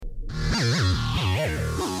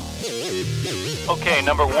Okay,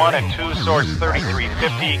 number 1 and 2, source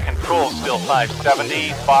 3350, control still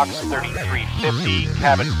 570, box 3350,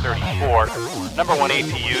 cabin 34. Number 1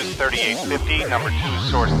 APUs 3850, number 2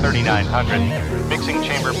 source 3900, mixing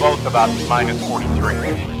chamber both about minus 43.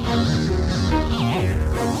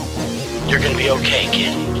 You're gonna be okay,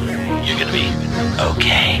 kid. You're gonna be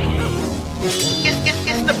okay.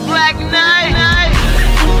 It's the Black Knight.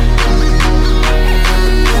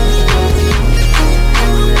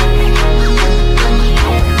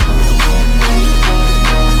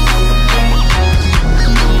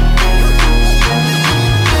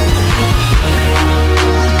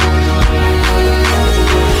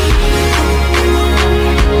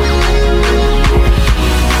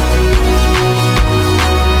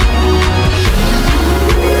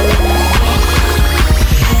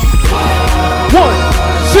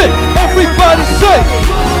 Everybody say,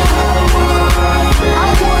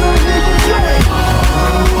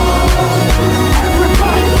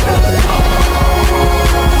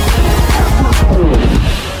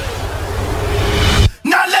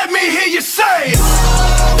 now let me hear you say,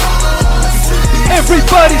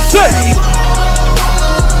 everybody say,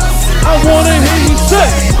 I wanna hear you say,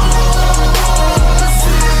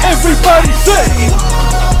 everybody say,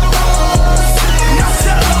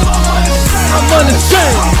 I'm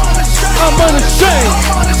unashamed. I'm unashamed.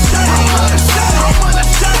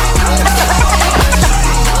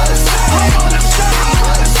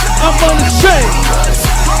 I'm unashamed.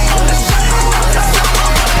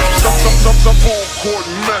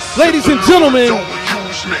 Ladies and gentlemen,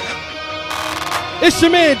 it's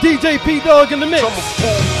your man DJ P-Dog in the mix.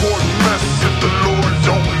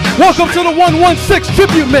 Welcome to the 116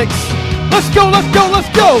 tribute mix. Let's go, let's go, let's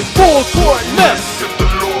go. Full court mess.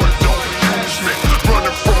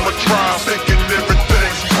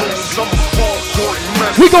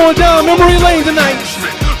 We going down memory lane tonight.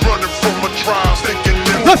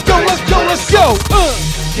 Let's go, let's go, let's go.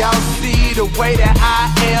 Y'all see the way that I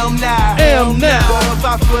am now. But if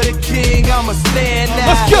I for the king, I'ma stand now.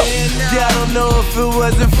 Let's go. Y'all don't know if it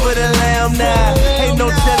wasn't for the lamb now. Ain't no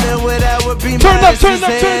telling where that would be. Turn up, turn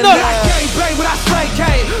up, turn up. I gang bang when I slay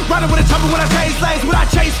cane. Riding with a chopper when I chase lanes. When I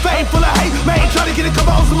chase fame, full of hate, man. Trying to get a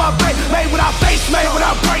couple holes in my brain. Made without face, made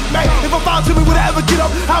without break, mate. If I fall to me, would I ever get up?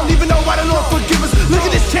 I don't even know why the Lord forgive us. Look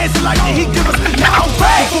at this chance of life that he give us. Now I'm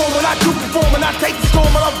back. When I do perform and I take the storm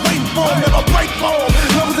and I'm waiting for him. Never break for him.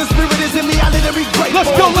 Love the spirit is in me, I let it be great.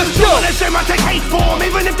 Let's go, let's go. That shame I take hate for him.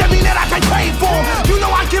 Even if that mean that I take pain for him. You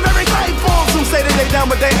know I give everything for him. Some say that they down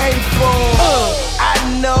but they ain't for him. I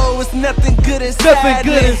know it's nothing good inside Nothing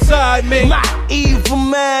good inside me. My evil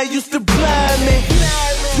mind used to blind me.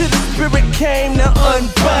 Till the spirit came to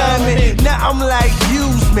unbind me. Now I'm like,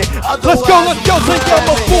 use me. Let's go, let's go. Take out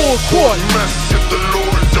my full court. If the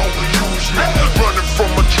Lord don't use me, running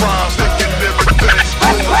from a trial, thinking everything's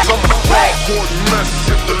cool. I'm a full mess.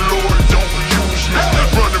 If the Lord don't use me,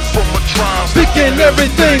 running from a trial, thinking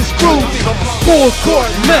everything's groovy. Full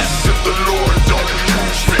court mess. If the Lord don't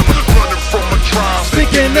use me, running from a trial,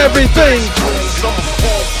 thinking everything's cool. I'm a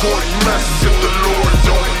full court mess. If the Lord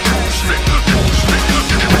don't use me,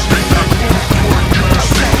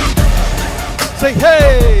 say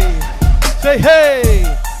hey, say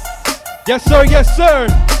hey. Yes sir, yes sir.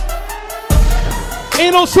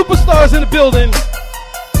 Ain't no superstars in the building.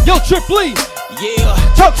 Yo, Trip Lee. Yeah.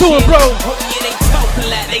 Talk to him, bro. Yeah, they talk a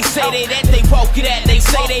lot. They say they that, they walk it out. They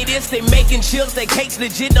say they this, they making chills. They cakes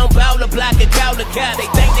legit, don't bow the block and cow the cow. They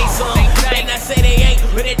think they some, they not say they ain't,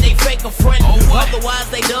 but if they fake a friend. Otherwise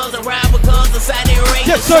they does around because inside they ring.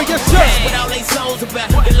 Yes sir, yes sir. What all they songs about,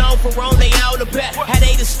 the long for wrong, they all about. How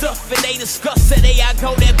they the stuff and they discuss, say they I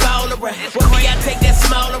go that ball around. With me I take that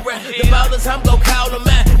small around. The ballers I'm gon' call them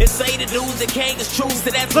out. And say the dudes that can't is true, so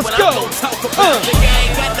that's Let's what go. I'm gon' talk about. The gang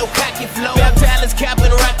got no cocky flow. Talents capping,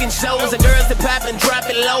 rocking shows. And girls that poppin',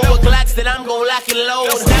 dropping low. With Glocks that I'm gon' lock and load.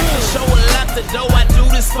 That's the show and lock the door. I do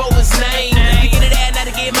this for his name. To get it out, not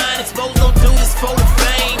to get mine exposed. Don't do this for the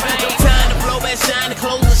fame. No time to blow back, shine the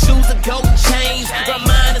clothes and shoes and gold chains. My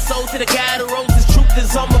mind is sold to the guy that wrote this truth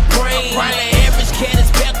is on my brain. The average cat is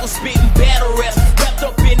back with spitting battle raps. Wrapped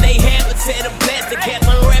up in they habitat of plastic cats.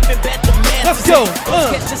 I'm rapping back to math. Let's go.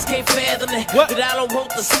 Cats just can't fathom that. That I don't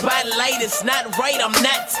want the spotlight. It's not right. I'm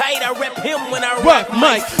not tight. I rap him when I rock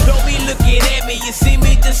mic. Don't be looking at me. You see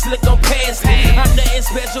me, just look on past me. I'm nothing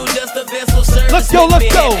special, just a vessel service. Let's go, let's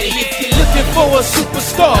go. If you're Looking for a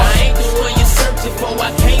superstar. I ain't the one you're searching for.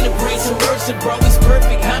 I came to bring some mercy, bro. It's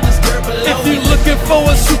perfect. I'm just below. If you looking for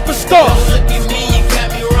a superstar. Don't look at me, you got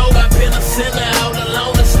me wrong. I've been a sinner all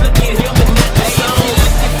alone. Just look at him and not the song.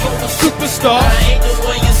 Looking for a superstar. I ain't the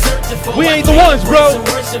one you're searching for. We ain't the ones, bro.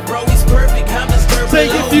 Worship, bro. He's perfect. I'm just Say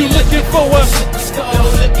if you looking for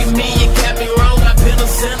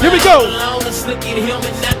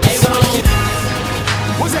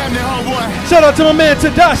Shout out to my man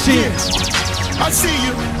Tadashi. I see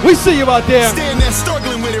you. We see you out there. Standing there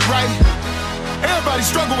struggling with it, right? Everybody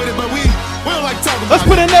struggle with it, but we don't like talking about it. Let's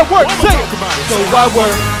put in that work. Say it. So I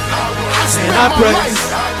work and I pray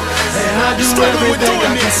and I do everything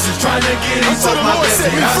I can, just trying to get these until the Lord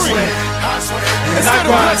set me free. Instead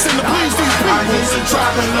of blessing to please these people, I'm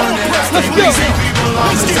gonna bless Let's these go. people.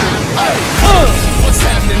 Let's get it. Hey. What's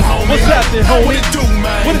happening, homie? What's happening, homie? What it do,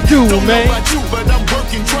 man? What it do, Don't man? know about you, but I'm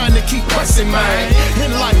working, trying to keep pressing, man.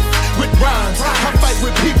 In life, with rhymes, I fight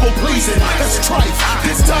with people pleasing. That's trife.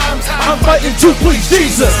 This time I'm fighting to please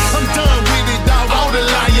Jesus. I'm done with it, dog. All the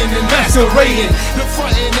lying and masquerading, the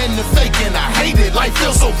fronting and the faking. I hate it. Life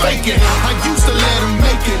feels so vacant. I used to let them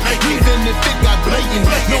make it, even if it got blatant.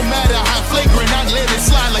 No matter how flagrant, I let it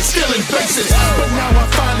slide like stealing bases. But now I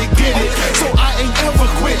finally get it, so I ain't ever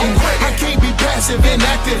quitting. I can't be passive and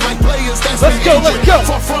active like players that's Let's been go, let's injured.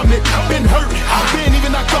 go. Far from it, I've been hurt, I've been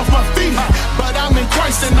even knocked off my feet. But I'm in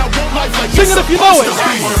Christ and I want life like Sing it's it if you know it. supposed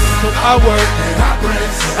to be. So I work and I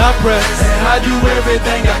press and I do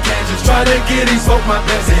everything I can, just try to get these folk my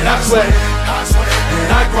best. And I sweat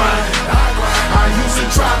and I grind. I used to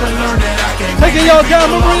try to learn that I can't. Taking y'all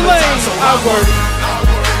down memory lane. So I work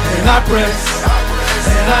and I press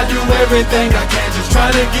and I do everything I can, just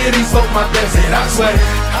try to get these folk my best. And I sweat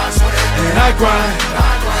and I grind.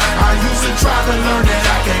 I used to try to learn that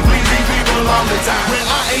I can't please these people all the time. When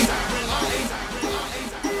I ain't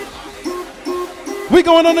We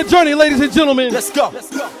going on a journey, ladies and gentlemen. Let's go.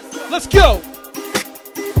 Let's go.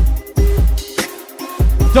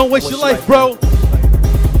 Don't waste your life, bro.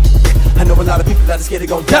 I know a lot of people that are scared they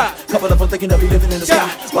gon' die. Couple of them thinking they'll be living in the sky.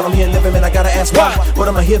 While I'm here living, man, I gotta ask why. What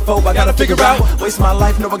am I here for? I gotta figure out. Waste my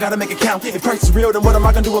life, no, I gotta make it count. If Christ is real, then what am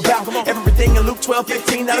I gonna do about everything in Luke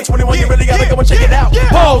 12:15? Out of 21, you really gotta go and check it out.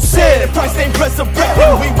 Paul said, if Christ ain't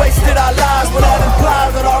resurrected, we wasted our lives. But that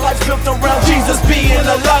implies that our life's built around Jesus being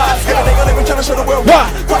alive. Everything I'm even trying to show the world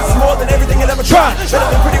why. Christ is more than everything you'll ever try. Better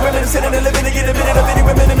than pretty women sitting and living to get a minute of any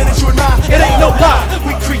women a minute you admire. It ain't no lie,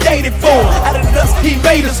 we created for him. Out of the dust, he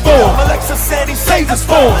made us for him. Alexa said he saved us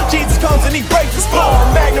for him. Jesus comes and he breaks us for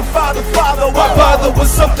him. Magnify the Father, our Father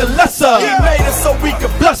was something lesser. He made us so we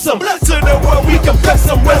could bless him. To the world we confess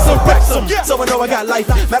him, resurrect him. So I know I got life.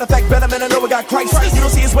 Matter of fact, better man, I know I got Christ. You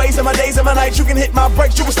don't see his ways in my days and my nights. You can hit my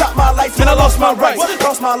brakes, you can stop my life. And I lost my rights,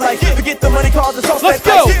 lost my life. Forget the money, cause the sauce. Let's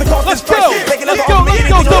go. Let's go. Let's go. Let's go.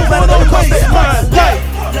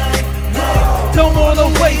 Don't wanna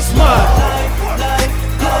waste my life.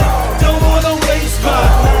 Don't wanna waste my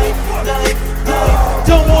life. Don't wanna waste my life.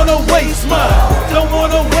 Don't wanna waste my. Don't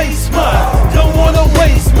wanna waste my. Don't wanna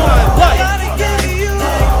waste my life.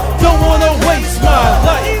 Don't wanna waste my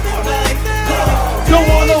life. Don't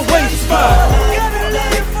wanna waste my.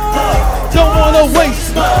 Don't wanna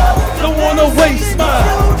waste my. Don't wanna waste my.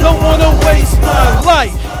 Don't wanna waste my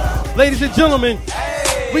life. Ladies and gentlemen,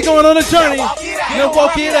 we going on a journey. Now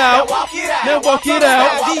walk it out. Now walk it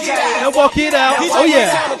out. Now walk it out. Oh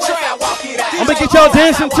yeah. I'm gonna get y'all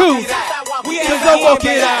dancing too. Cause I walk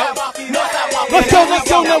it out. Let's go, let's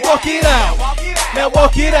go. Now walk it out. Now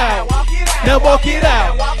walk it out. Now walk it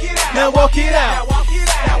out. Now walk it out.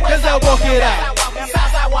 Cause I walk it out.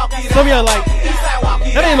 Some of y'all like,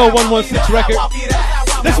 that ain't no 116 record.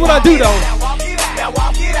 This is what I do though.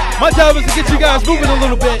 My job is to get you guys moving a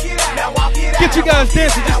little bit. Get you guys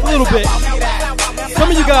dancing just a little bit. Some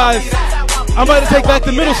of you guys, I might take back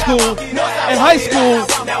to middle school and high school.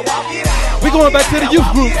 We going back to the youth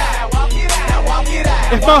group.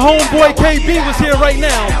 If my homeboy KB was here right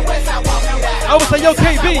now, I would say, yo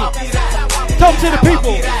KB, talk to the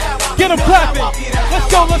people. Get them clapping. Let's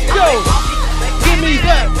go, let's go. Give me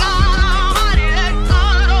that.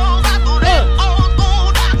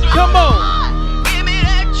 Come on.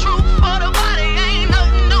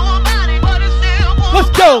 Let's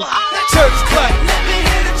go. Church clap.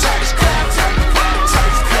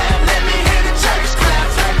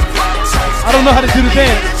 I don't know how to do the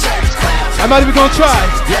dance. I'm not even gonna try.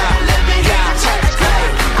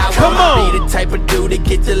 Come on. Be the type of dude to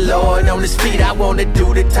get the Lord on his feet. I wanna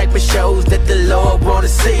do the type of shows that the Lord wanna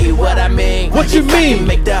see. What I mean? What you mean?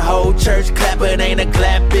 Make the whole church clap, but ain't a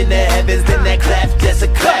clap in the heavens. Then that clap, just a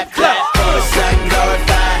clap, clap. The Son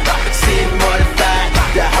glorified, sin mortified.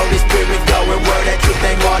 The Holy Spirit going word that truth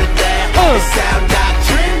ain't watered down. The sound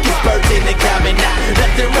doctrine gets birthed in the common now.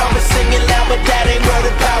 Nothing wrong with singing loud, but that ain't where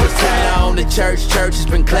the power's found. On the church has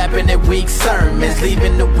been clapping at weak sermons,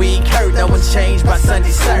 leaving the weak hurt. No one's changed by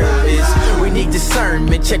Sunday service. We need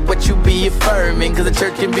discernment. Check what you be affirming, cause the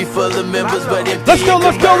church can be full of members, but if let's go,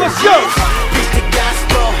 let's go, let's go. Preach the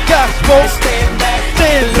gospel, gospel. Stand back,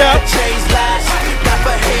 stand out. Change lives, not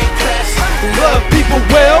for head claps. love people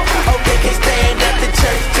well. Oh, they can stand at the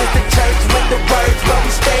church, just the church with the words, but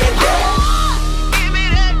we stand up.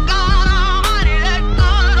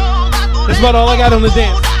 That's about all I got on the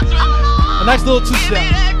dance. A nice little two-step.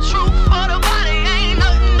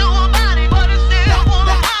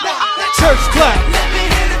 Church clap,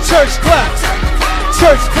 church clap,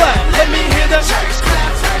 church clap. Let me hear that.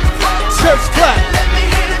 Church clap,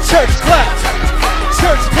 church clap,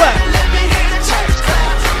 church clap.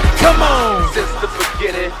 Come on. Since the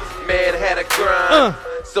beginning, man had a grind.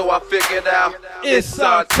 So I figured out It's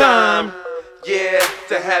our time. Yeah,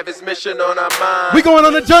 to have his mission on our mind. We going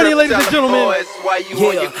on a journey, ladies and gentlemen. Boys, why you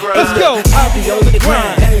on your grind? Let's go. I'll be on the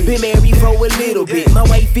grind. Been married for a little bit. My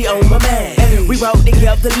wifey on my mind. We wrote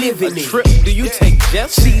together living it. Trip, do you take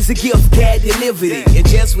Jess? She's a gift, God delivered it. And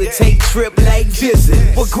Jess would take trip like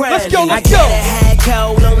visit. For grinding. Let's go, let's I got go. a high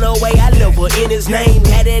code on the way I love her. In his name,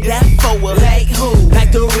 had it out for her. Like who?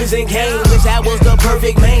 Like the risen king. Wish I was the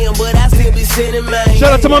perfect man, but I still be sitting mine.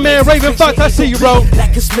 Shout out to my man Raven Fox. I see you, bro.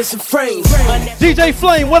 Like it's missing frames. DJ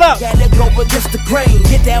Flame, what up? Gotta go against the grain.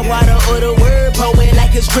 Get that water or the word pouring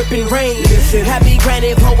like it's dripping rain. I be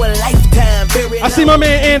grinding for a lifetime. I see my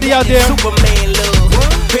man Andy out there. Superman love,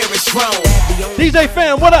 very strong. DJ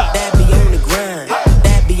Fam, what up? That be on the grind.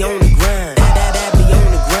 That be on the grind. That be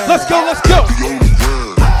on the grind. Let's go, let's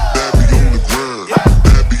go.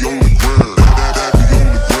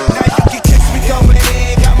 Now you can catch me going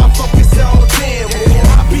in, got my focus on 10.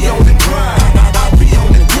 I be on the grind, I be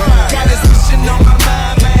on the grind. Got this mission on my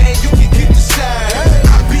mind, man, you can keep the shine.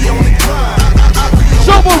 I be on the grind, I be on the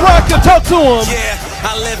Sober Rocker, talk to him. Yeah,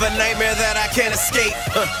 I live a nightmare that I can't escape.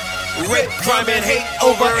 Rape, crime, and hate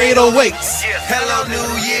Over 808s. Hello, New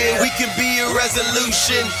Year, we can be a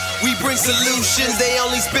resolution. We bring solutions, they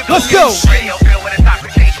only spit Let's go. pollution. Radio filled with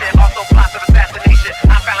intoxication, also plots of assassination.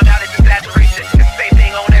 I found out it's exaggeration. It's the same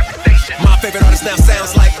thing on every station. My favorite artist now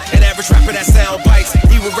sounds like an average rapper that sound bites.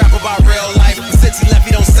 He would rap about real life, but since he left,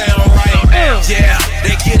 he don't sound right. Yeah,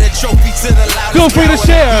 they get a trophy to the loudest. Feel free to coward.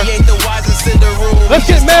 share. He ain't the wisest in the room. Let's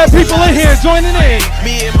He get just mad talks the people in here loudest. joining in.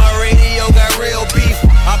 Me and my radio got real beef.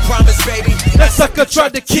 I promise, baby. That sucker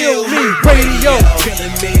tried to kill me. Radio.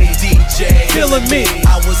 Killing me, DJ. Killing me.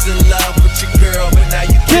 I was in love with your girl, but now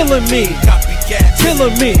you Killing me. Copycat.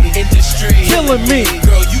 Killing me. Industry. Killing me.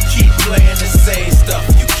 Girl, you keep playing the same stuff.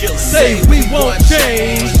 You killing Say we won't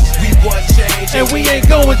change. We want change. And we ain't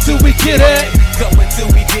going till we get it. Going till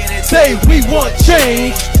we get it. Say we want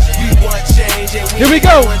change. We want change. And Here we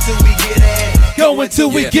go. Going till we get it. Go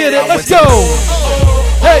until we get it. Let's go.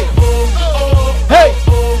 Hey. Hey.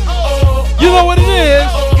 You know what it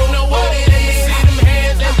is.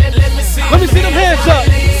 Let me see them hands up.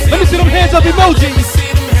 Let me see them hands up emojis.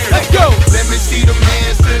 Let's go. Let me see them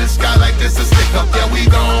hands to the sky like this a stick up. Yeah, we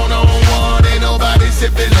gone on one. Ain't nobody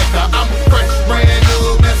sipping liquor. I'm fresh, brand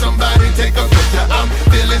new. Let somebody take a picture. I'm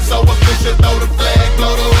feeling so official. Throw the flag,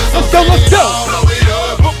 blow the whistle. Let's go, let's go. Blow it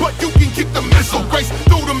up. But you can keep the missile. Grace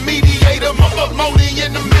through the mediator. Mother Moni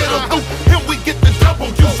in the middle. Through him we get the double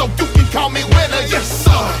you. So you can call me winner. Yes,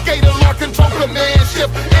 sir. Gator Lord control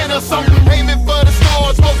commandship. And a song aiming for the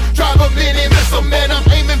stars. Most drive a minute, miss a man. I'm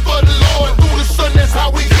aiming for the Lord. Through the sun, that's how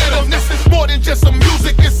we get them. This is more than just some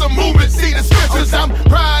music, it's a movement. See the scriptures, I'm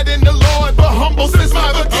pride in the Lord, but humble since my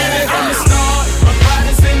beginning. I'm a star, my pride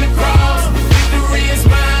is in the cross. Victory is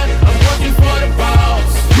mine, I'm working for the boss.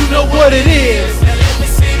 You know what it is. Now let me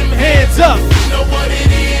see them Hands up. You know what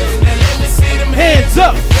it is. Now let me see them Hands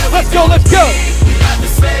up. Let's go, let's go. We about to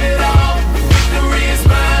set it off. Victory is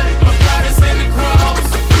mine, my pride is in the cross.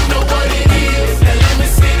 You know what it is. Now let me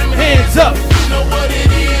see them Hands up. You know what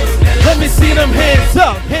it is. Now Let me see them hands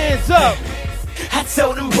up. Hands up. I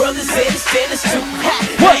told them brothers that it's finished too hot.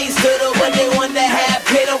 What? I ain't stood up when they want to have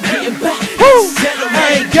pain, I'm getting back. Woo. Tell them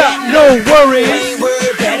I ain't got no I worries. ain't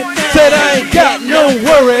worried about it. Said I ain't got no I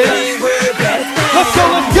worries. ain't worried about it. Let's go,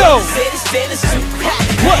 let's go. Said it's finished too hot.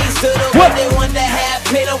 What? I ain't stood up What? when they want to have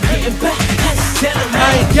pain, I'm getting back. I tell them I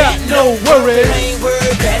ain't got no I worries. ain't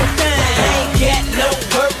worried about a thing. I ain't got no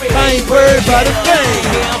worries. I ain't worried about a thing.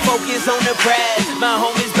 Yeah, I'm focused on the prize. My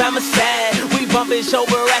homies by my side. We bumping show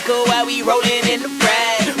Baracka while we rolling in the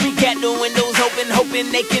ride. We got the windows open,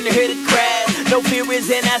 hoping they can hear the cry. No fear is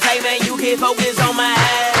in our sight, man. You can focus on my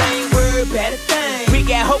eyes. I ain't worried about a thing. We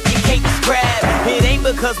got hope you can't describe. It ain't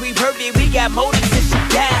because we perfect. We got motives since she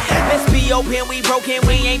died. Let's be open, we broken.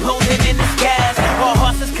 We ain't posing in the skies. Our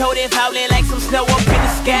horses coated, falling like some snow up in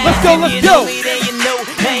the sky. Let's go, let's go. Then you know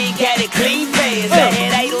I ain't got it clean fast. I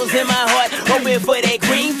had idols in my heart, hoping for that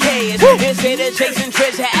green cash. Instead of chasing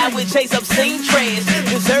treasure, I would chase obscene trash.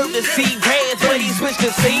 Deserve to see grass, but he switched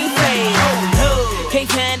to scene fast. Can't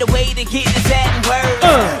find a way to get this satin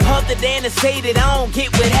word. Off other than to say that I don't get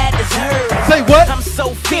what I deserve. Say what? I'm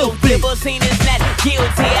so filthy, but seen is not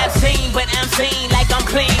guilty. I've seen, but I'm seen like I'm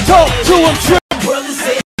clean. Talk to him, Trip. Brother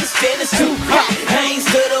said this finish too hot. I ain't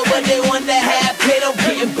stood up, but they want to have pit. I'm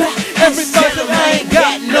getting back. Everybody, I ain't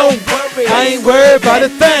got no worry. I ain't worried about a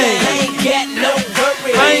thing. I ain't got no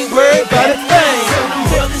worry. I ain't worried about a thing.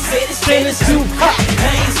 Brother said this finish too hot.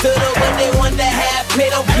 I ain't stood up, but they want to have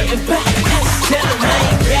pit. I'm getting back. Tell them I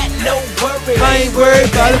ain't got no worry. I ain't worried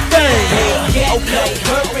about a thing.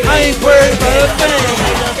 I ain't worried about a thing.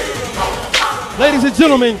 Ladies and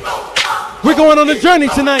gentlemen, we're going on a journey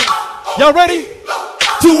tonight. Y'all ready?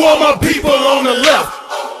 To all my people on the left.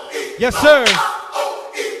 Yes, sir.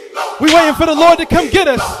 We waiting for the Lord to come get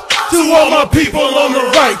us. To all my people on the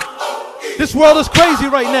right. This world is crazy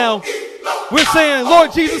right now. We're saying,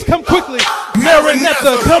 Lord Jesus, come quickly.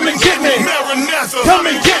 Maranatha, come and get me. Come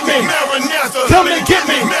and get me. Come and get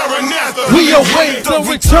me. We await the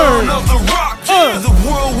return of the rock. The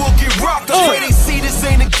world will get rocked. The way they see this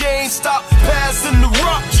ain't a game. Stop passing the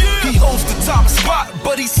rock. He holds the top spot,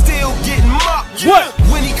 but he's still getting mocked. What?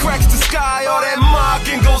 When he cracks the sky, all that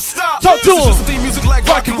mocking gon' stop. Talk to him. Theme music like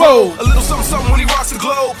rock and roll. A little something, something when he rocks the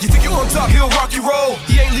globe. You think you on top, he'll rock your roll.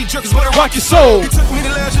 He ain't lead jerkers, but he'll rock your soul. He took me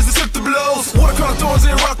the lashes and took the blows. Watercolor thorns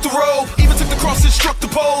and rocked the road. Even took the cross and struck the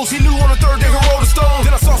poles. He knew on the third day he rolled a stone.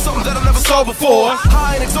 Then I saw something that I never saw before.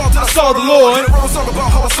 High and exalted, I saw the Lord. Then I wrote a song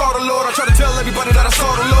about how I saw the Lord. I try to tell everybody that I saw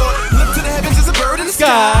the Lord. Look to the heavens, there's a bird in the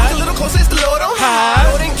sky. Look a little closer, it's the Lord on high.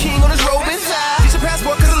 Lord and King on his robe inside. Get your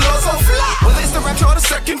passport, cause the Lord's so fly. Whether it's the rapture or the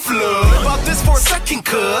second flood. About this for a second,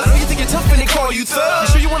 cuz. I know you think you're tough and they call you thug. You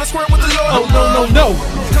sure you wanna square with the Lord? Oh, no.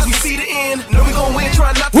 Cause we see the end. Know we gon' win,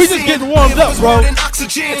 try not to We just getting warmed up, bro.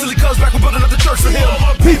 Oxygen till he comes back, we're building up the church for him.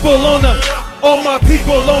 People on the, all my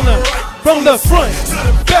people on the, from the front to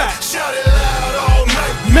the back.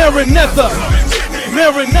 Maranatha,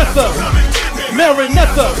 Maranatha,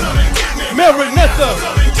 Maranatha, Maranatha.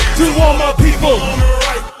 To all my people,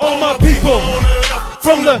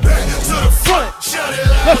 from the front.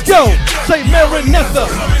 Let's go. Say Maranatha,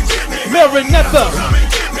 Maranatha,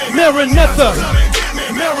 Maranatha,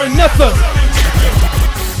 Maranatha.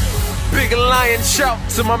 Big Lion shout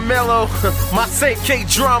to my mellow, my St. K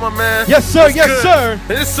drama, man. Yes, sir. It's yes, good. sir.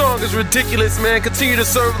 And this song is ridiculous, man. Continue to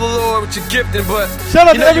serve the Lord with your gifting, but shout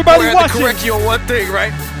out you to know, everybody your boy watching. had to correct you on one thing,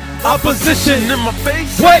 right? Opposition in my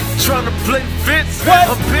face. What? Trying to play Vince.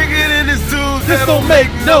 What? I'm bigger than this dude. This that don't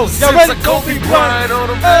make no sense. Y'all ready? I Kobe Bryant on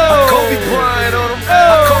him. Oh. I Kobe Bryant on him.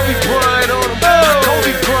 I Kobe Bryant on him. I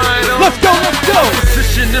Kobe Bryant on him. Let's go, let's go.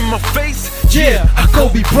 Opposition in my face. Yeah, I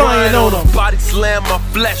Kobe Bryant on him. Body slam my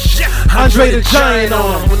flesh. Andre the Giant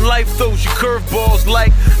on him. When life throws you curveballs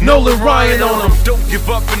like Nolan Ryan on him. Don't give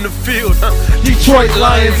up in the field. Detroit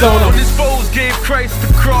Lions on him. When his foes gave Christ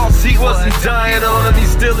the cross, he wasn't dying on him. He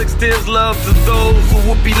still extends love to those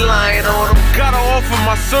who would be lying on him. Gotta offer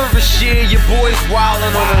my service, yeah, your boy's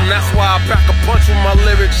wildin' on him. That's why I pack a punch with my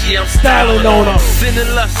lyrics, yeah, I'm styling on him. Sin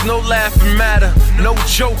and lust, no laughing matter, no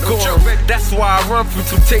joke on him. That's why I run from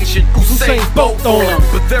temptation, Usain Bolt on him.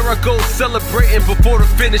 But there I go celebrating before the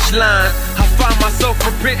finish line. I find myself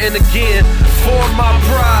repenting again for my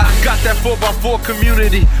pride. Got that 4x4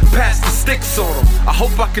 community, pass the sticks on them. I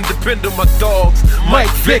hope I can depend on my dogs, Mike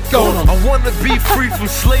Vick on them. I wanna be free from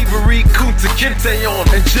slavery, Kunta Kinte on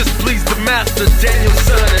them. And just please the master, Daniel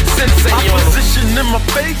Son and Sensei on them. Opposition in my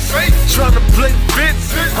face, trying to play Vince.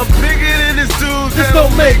 I'm bigger than this dude. This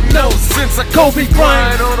don't make no sense. I Kobe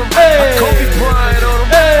Bryant on him. I Kobe Bryant on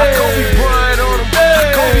him. I Kobe Bryant on him. I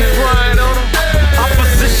Kobe Bryant on him.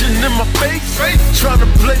 Opposition in my face, trying to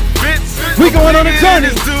play Vince. We going on a journey.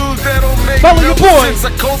 Follow your boy. I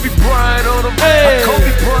Kobe Bryant on him. I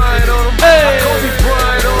Kobe Bryant on him. I Kobe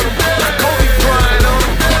Bryant on him. I Kobe Bryant on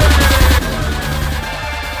him.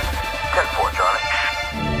 10-4, Charlie.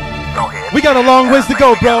 Go ahead. We got a long ways to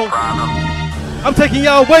go, bro. I'm taking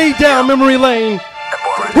y'all way down memory lane.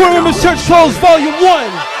 Who remembers Church Trolls Volume 1?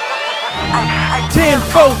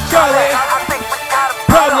 10-4, Charlie.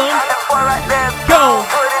 Problem. Gone.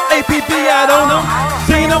 APB out on them.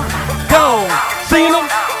 Seen them. Gone. Seen them.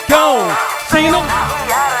 Gone. Seen them.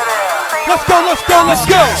 Let's go, let's go, let's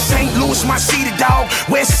go. St. Louis, my city, dog.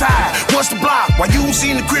 West side, what's the block? While you was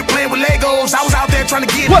in the crib playing with Legos, I was out there trying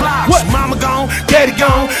to get blocks. What? Mama gone, daddy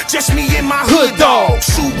gone, just me and my hood dog.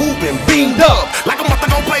 Shoe whooping, beamed up, like I'm about to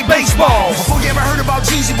go play baseball. Before you ever heard about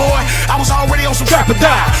Jeezy, boy, I was already on some trap or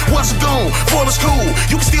die. Was a goon, full of school.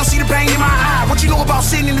 You can still see the pain in my eye. What you know about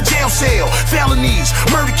sitting in the jail cell? Felonies,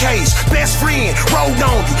 murder case, best friend, rolled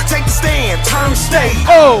on you. Take the stand, turn state.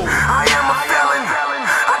 Oh. I am a felon.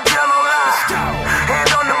 I tell no lie.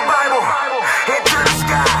 Hand on the Bible. Head to the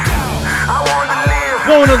sky. I want to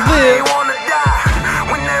live. wanna live.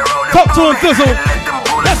 Talk to him, Thizzle.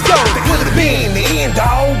 Let's go. Could have been the end,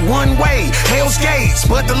 dog, one way, Hell's Gates,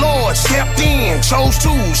 but the Lord stepped in, chose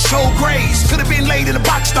to show grace. Could have been laid in a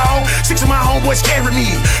box, dog. 6 of my homeboys carry me,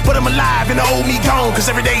 but I'm alive and the old me gone, cause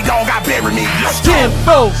every day, dog, I bury me. Let's go.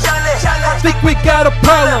 Folks, think we got a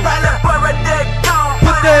problem.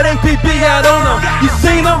 Put that APB out on him. You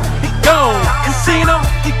seen him? He gone. You seen him?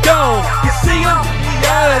 He gone. You see him? He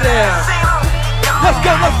out of there. Let's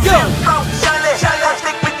go, let's go.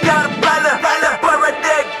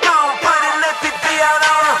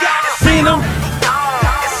 Seen him?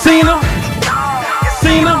 Seen him?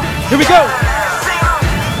 Seen him? Here we go.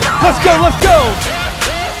 Let's go, let's go.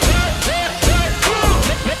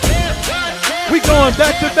 We going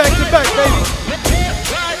back to back to back, baby.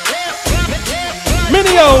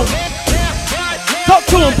 Minio, talk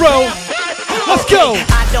to him, bro. Let's go.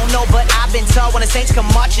 I don't know, but I've been told when the Saints come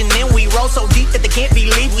marching in, we roll so deep that they can't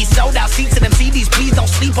believe we sold out seats to them CDs. Please don't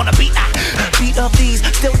sleep on the beat. I beat up these,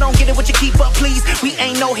 still don't get it. What you keep up, please? We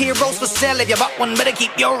ain't no heroes for sale. If you bought one, better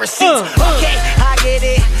keep your receipts. Okay, I get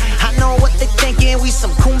it. I know what they thinking. We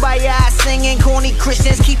some kumbaya singing, corny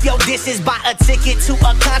Christians. Keep your dishes. Buy a ticket to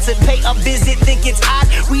a concert, pay a visit. Think it's odd.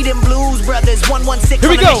 We them Blues Brothers. 116 Here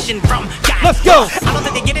we on a go. mission from God. Let's go. I don't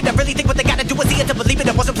think they get it. I really think what they gotta do is see it to believe it.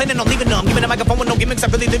 I wasn't planning on leaving them. Giving a microphone with no gimmicks. I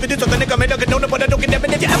really live it. So the nigga made a good know but I don't get them.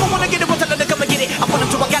 And if you ever wanna get it, we'll tell them to come and get it. I want them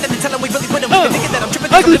to. I got it and tell them we really put them. Thinking that I'm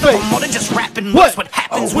tripping. Ugly face. More than just rapping. What's what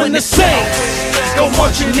happens when the Saints go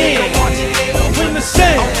marching in? When the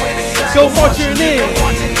Saints go marching in.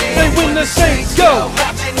 They win, the Saints go.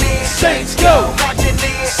 Saints go.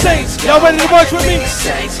 Saints. Y'all ready to march with me?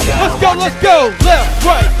 Let's go, let's go. Left,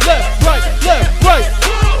 right, left, right, left, right.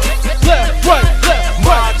 Left, right, left,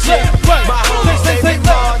 right, left, right. Say,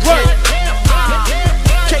 left, right.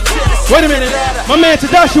 Wait a minute. My man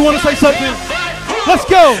Tadashi wanna say something. Let's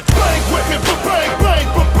go. Bang with me, bang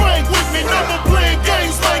with me. Never playing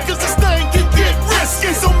games, man, cause this thing can get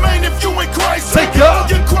risky. So man, if you in Christ, take up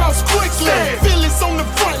your cross quickly. Feelings on the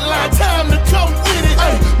front line, time to come with it.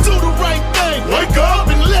 Ay, do the right thing, wake up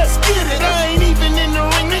and let's get it. I ain't even in the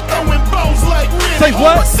ring, they throwing bows like Riddick. Say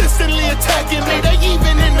what? Persistently attacking me, they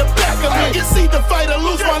even in the back of me. You see the fight or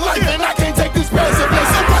lose my life, and I can't take this passively.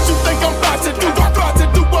 So what you think I'm about to do? I'm about to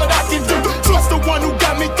do what I can do. Trust the one who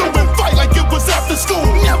got me through and fight like it was after school.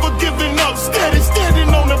 Never giving up, steady,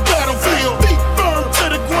 standing on the battlefield. Feet firm to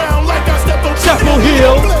the ground like I stepped on Chapel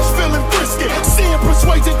Hill. Flesh feeling frisky, seeing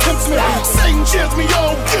persuasion tempts me. Satan cheers me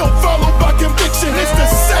on, guilt followed by conviction. It's the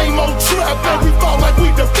same old trap, and we fall like we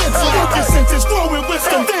defenseless. Your sentence growing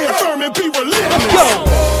wisdom, they affirm and be relentless. Let's go.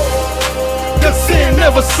 The sin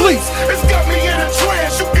never sleeps. It's got me in a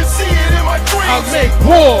trance, you can see it in my dreams. I make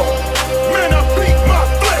war. Man, I beat my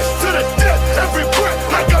flesh to the death, every breath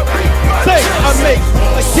like I beat my Say, chest. I make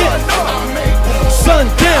again. Sun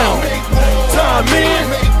down. Time in.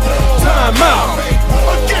 Time out.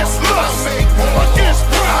 Against lust, against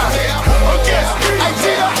pride, against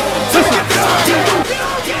Listen.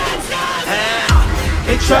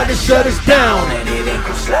 They tried to shut us down.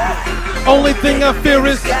 Only thing I fear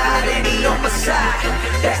is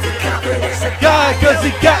God, cause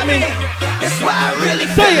he got me.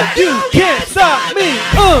 Say it, you can't stop me.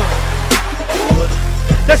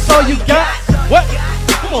 That's all you got? What?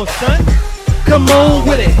 Come on, son. Come on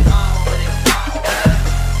with it.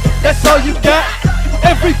 That's all you got?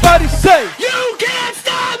 Everybody say, You can't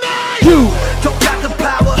stop me. you Don't got the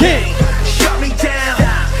power. can't. Shut me down.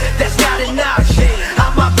 That's not an option.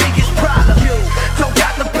 I'm my biggest problem. You don't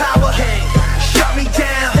got the power. Shut me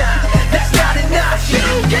down. That's not an option.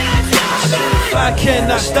 You can't stop me. If I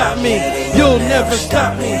cannot stop me, you'll never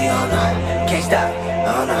stop me. Can't stop.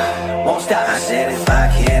 Oh no. Won't stop. I said if I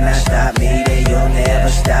cannot stop me, then you'll never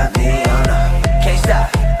stop me. Oh no. Can't stop.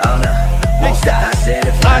 Oh no. Won't stop. I said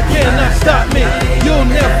if I cannot stop me, you'll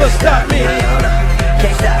never stop me.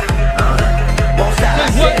 can't stop. Oh no. Won't stop. I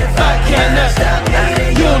What? said if I cannot stop me,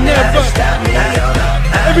 then you'll never stop me. Oh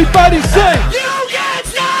no. Everybody say,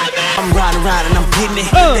 I'm riding around and I'm getting it.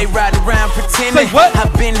 They riding around pretending. Say what? I've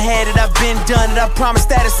been had it, I've been done it. I promise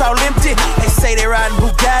that it's all empty. They say they riding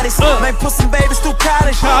Bugattis. Man, put some babies through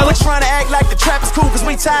college. We're trying to act like the trap is cool, cause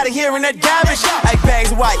we tired of hearing that garbage. Hey, bags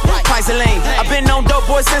of white, pints of lean. I've been on dope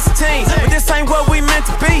boys since a teen. But this ain't what we meant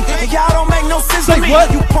to be. And y'all don't make no sense to me. what?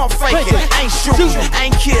 You pump faking, ain't shooting,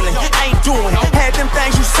 ain't killing, ain't doing. Had them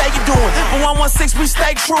things you say you're doing. But 116, we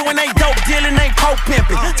stay true and they dope dealing, ain't poke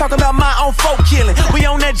pimping. Talking about my own folk killing. We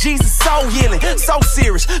on that Jesus soul healing. So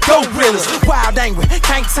serious, go realers, wild angry,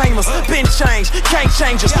 can't tame us. Been changed, can't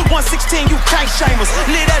change us. 116, you can't shame us.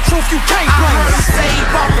 Live that truth, you can't blame us.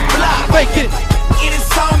 Save off the block, fake it, In his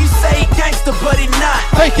song, you say he gangster, but he not.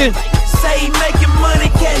 Faking. Say he making money,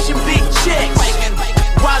 cashing big checks.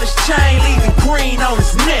 While his chain leaving green on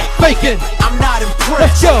his neck. Faking. I'm not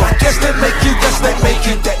impressed. Let's go. I guess that make you, guess that make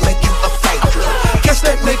you, that make you a faker. Guess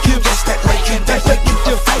that make you, guess that make you, that make you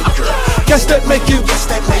a faker. Guess that make you, guess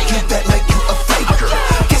that make you, that make you a faker.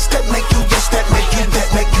 Guess that make you, guess that make you, that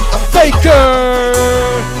make you a faker.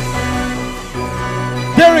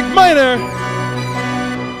 Derek Minor.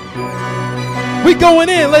 We going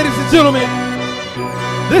in, ladies and gentlemen.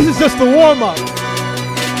 This is just the warm up.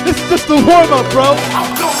 This is just the warm up, bro.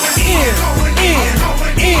 I'm going in.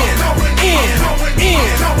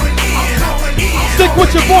 Stick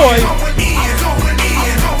with your boy.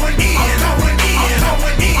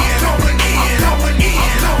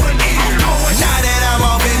 Now that I'm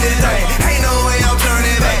off in this thing, ain't no way I'm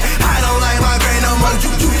turning back. I don't like my brain no more.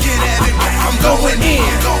 You can have it back. I'm going in.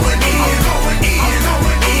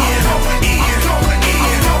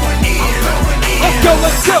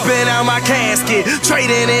 Let's go. Been out my casket,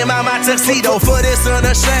 trading in my tuxedo for this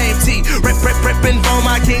unashamed tee. Reppin' for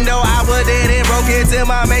my king, though I was dead and broke into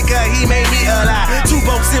my maker. He made me alive. 2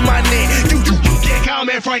 bolts in my neck. You can't call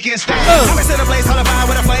me Frankenstein. I'm in a place on a fire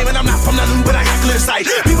with a flame, and I'm not from the loop, but I got clear sight.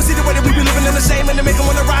 People see the way that we be living in the shame, and they make them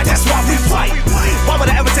wanna ride. That's why we fight. Why would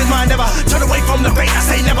I ever change my never? Turn away from the bait, I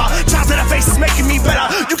say never. Try to the face is making me better.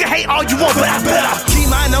 You can hate all you want, but I better keep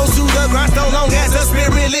my nose to the ground so long as the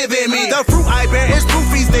spirit live in me. The fruit I bear is proof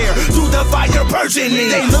he's there. To the fire purging me.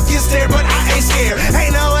 They look and stare, but I ain't scared.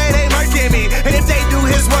 Ain't no way they murking me. And if they do,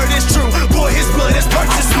 his word is true. Boy, his blood has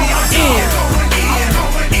purchased me. I'm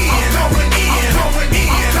in.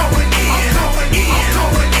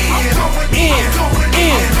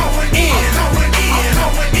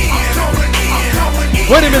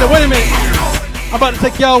 Wait a minute. I'm about to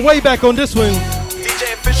take y'all way back on this one.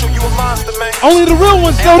 DJ Official, you a monster, man. Only the real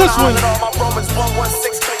ones know this one.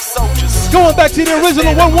 Going back to the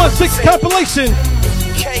original 116 compilation.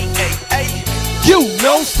 You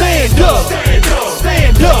know, stand up.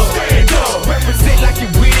 Stand up. Represent like you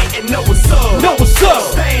with it and know what's up. Know what's up.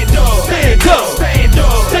 Stand up. Stand up. Stand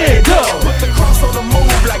up. Stand up. Put the cross on the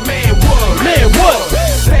move like man what? Man what?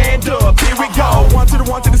 Stand up. Here we go. 1 to the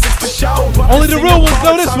 1 to the 6 for show. Only the real ones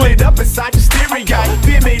know this one. Up inside your stereo.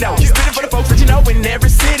 Feel me though. Spinning for the folks that you know in every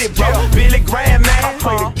city, bro. Billy Graham, man. I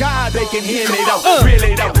pray to God they can hear me though.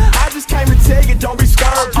 Really though. I just came to tell you, don't be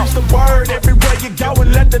scared. Preach the word everywhere you go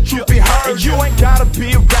and let the truth be heard. And you ain't gotta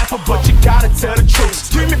be a rapper, but you gotta tell the truth.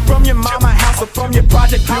 Scream it from your mama house or from your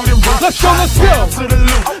project building roof. Let's go. To the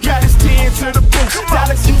loop. Got his 10 to the booth.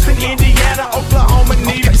 Dallas, Houston, Indiana, Oklahoma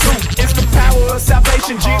need a truth. It's the power of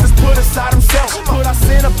salvation. Jesus put aside himself. Put our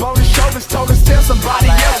sin up on his shoulders. Told us tell somebody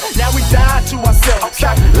else. Now we die to ourselves.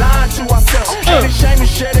 Stop lying to ourselves. Ain't ashamed to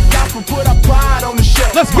share the gospel. Put our pride on the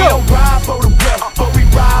shelf. Let's We go. don't ride for the wealth, but we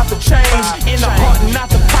ride for change. In the heart and not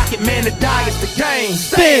the pocket. Man, the die is the game.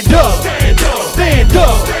 Stand up. Stand up. Stand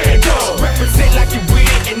up. Stand up. Represent like you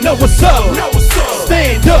with it and Know what's up. know what's up.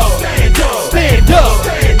 Stand up. Stand up. Stand up.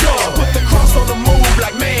 Stand up. Put the cross on the move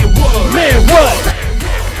like man what? Man what?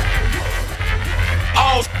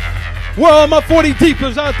 All Where are my 40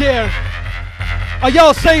 deepers out there? Are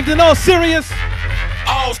y'all saved and all serious?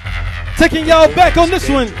 Taking y'all back on this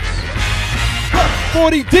one.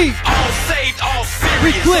 40 deep. all saved, all serious.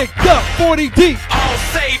 We clicked up 40 deep. All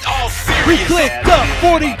saved, all serious. We clicked up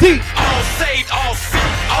 40 deep. All saved, all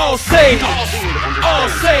serious. All saved. All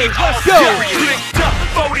saved. Let's go. Clicked up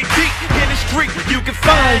 40 deep in the street. You can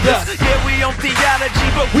find us. Yeah, we on theology,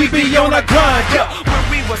 but We be on our grind, yeah. When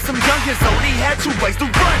we was some youngins, only had 2 ways to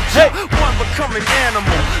run. Hey. 1, become an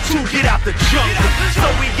animal. 2, get out the jungle. So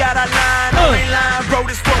we got our line, only line, bro,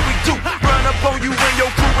 this what we do. Run up on you and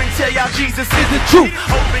your crew and tell y'all Jesus is the truth.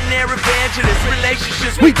 Open air evangelists,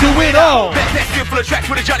 relationships, We do it all. Backpack full of tracks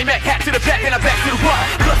with a Johnny Mac hat to the back and I back to the rock.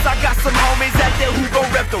 Plus I got some homies out there who gon'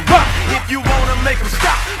 rep the rock. If you wanna make them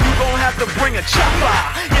stop, you gon' have to bring a chopper.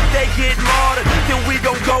 If they get martyred, then we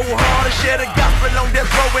gon' go harder. Share the gospel on their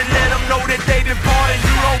row and let them know that they departed.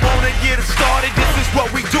 You don't wanna get it started, this is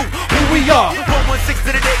what we do. Who we are. 116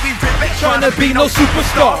 to the day we rip it. Trying to be no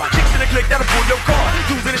superstar. Chicks in the click that'll pull your car.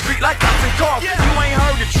 Dudes in the street like cops and cars. You ain't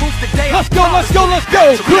heard the truth today. Let's go, let's go, let's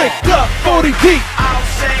go. Clicked up 40 deep. All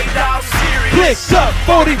saved, all serious. Clicked up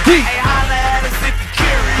 40 deep. Hey, holla at us if you're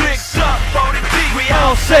curious. Clicked up 40 deep. We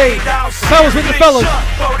All saved. Fellas with the fellas.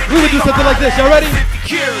 We would do something like this. Y'all ready?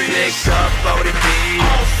 Clicked up 40 deep.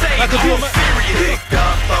 All saved, Like the all dude- serious. Clicked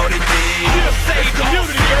up 40 deep. All saved, all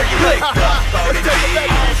serious. Clicked up 40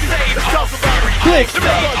 deep. All saved, all serious. Clicked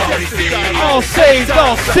up. All saved,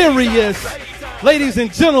 all serious. Ladies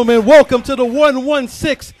and gentlemen, welcome to the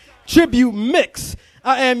 116 Tribute Mix.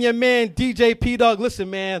 I am your man, DJ P-Dog. Listen,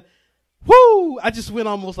 man. Woo! I just went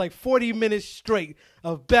almost like 40 minutes straight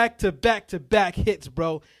of back-to-back-to-back hits,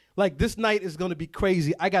 bro. Like, this night is going to be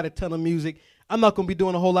crazy. I got a ton of music. I'm not going to be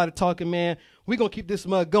doing a whole lot of talking, man. We're going to keep this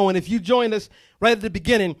mug going. If you joined us right at the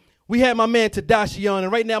beginning, we had my man Tadashi on,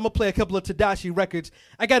 and right now I'm going to play a couple of Tadashi records.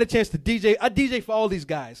 I got a chance to DJ. I DJ for all these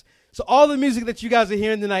guys. So all the music that you guys are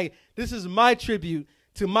hearing tonight, this is my tribute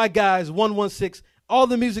to my guys, 116. All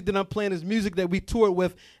the music that I'm playing is music that we toured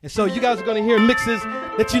with. And so you guys are going to hear mixes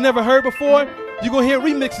that you never heard before. You're going to hear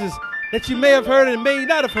remixes that you may have heard and may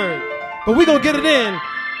not have heard. But we're going to get it in.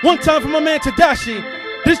 One time for my man Tadashi.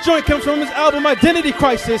 This joint comes from his album Identity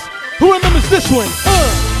Crisis. Who remembers this one?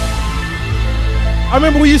 I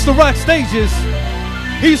remember we used to rock stages.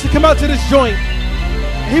 He used to come out to this joint.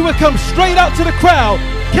 He would come straight out to the crowd,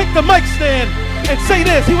 kick the mic stand, and say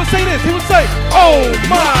this. He would say this. He would say, "Oh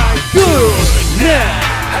my goodness.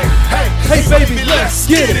 Hey baby, let's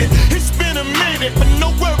get it. It's been a minute, but no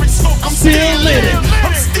worries, folks. I'm still in it.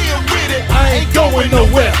 I'm still with it. I ain't going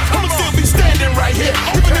nowhere. I'ma still be standing right here,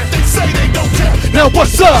 even if they say they don't care. Now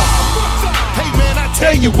what's up? Hey man, I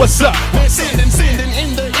tell you what's up. Man, sending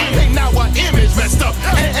in the end. Hey, now our image messed up,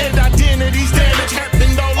 and identity's damage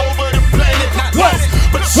happened all over the planet. Not what? Us,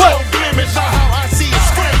 but so blemish how I see it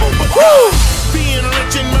scramble. But being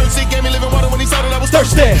rich in mercy gave me living water when he saw that I was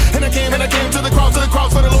thirsty. And I came to the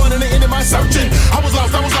cross for the Lord, and the end of my searching. I was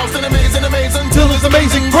lost in a maze until His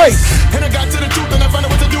amazing grace. And I got to the truth and I found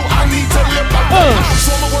out what to do. I need to live my way.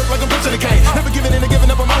 So I'ma work like I'm pushing the cane. Never giving in and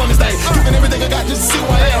giving up. I'm all on this day. Giving everything I got just to see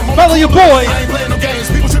who I am. Follow your boy. I ain't playing no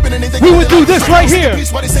games. People tripping and they think we would do this right here.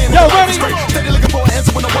 Y'all ready? Steady looking for an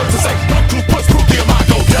answer when the words to say. Don't do push, prove the amount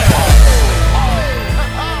go down.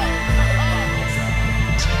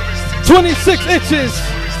 26 inches.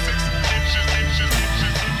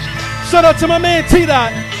 Shout out to my man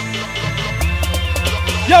T-Dot.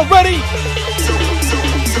 Y'all ready?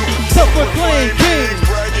 Self-proclaimed king.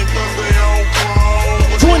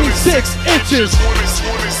 26 inches.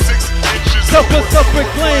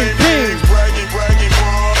 Self-proclaimed king.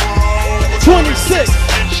 26.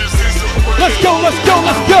 Let's go, let's go,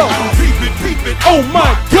 let's go. Peep it. Oh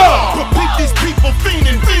my God. But peep these people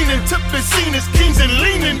fiending to be seen as kings and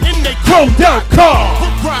leaning in they chromed out car.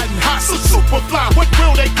 Riding hot, so super fly. What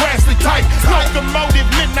will they grassley type? Locomotive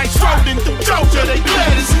midnight strolling through Georgia. They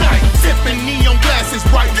glad as night. Tipping neon glasses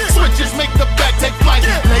bright. Switches make the back take flight.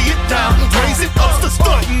 Lay it down, raise it up to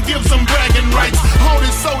stunt and give some bragging rights. Hold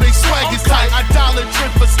it so they swag is tight. Idolatry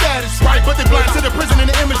for status, right? But they blind to the prison and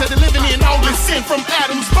the image that they're living in. All this sin from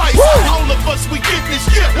Adam's vice. All of us, we get this,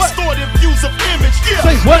 distorted views of image,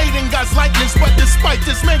 Made in God's likeness, but despite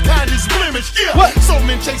this, mankind is blemished, So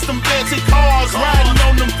men chase them fancy cars, riding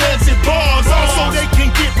on them fancy bars, also they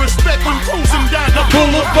can get respect when cruising down the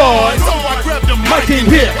boulevard. So I grabbed the mic in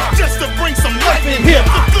here, just to bring some life in here.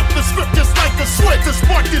 To flip the script just like a switch, to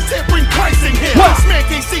spark this hit, bring Christ in here. This man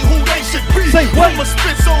can't see who they should be. I'ma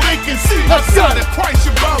spit so they can see. Outside of Christ,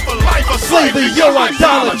 you're bound for life. A slave to your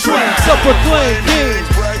idolatry. Self-proclaimed king.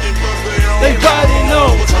 They riding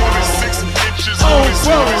on.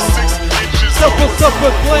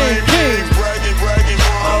 Self-proclaimed king.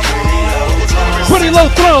 Pretty low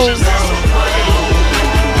throne.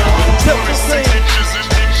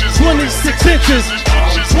 26 inches.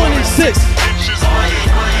 26.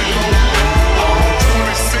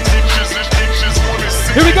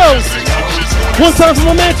 Here we go. One time for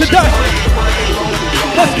my man Tadashi.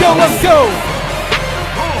 Let's go, let's go.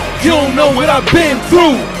 You don't know what I've been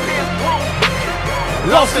through.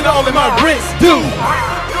 Lost it all in my wrist, dude.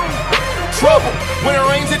 Trouble, when it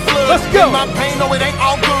rains it floods. Let's go. My pain, no, it ain't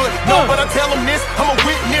all good. No, but I tell them this, I'm a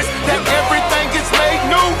witness that everything gets made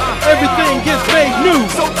new. Everything gets made new.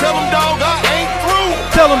 So tell them, dog, I ain't through.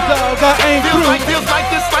 Tell them, dog, I ain't through. Feels like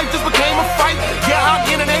this life just became a fight. Yeah, I'm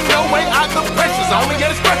in it, ain't no way out. The pressure's on me, yeah,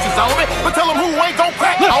 the stretches on me. But tell them who ain't gon'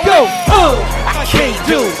 crack. Let's go. I can't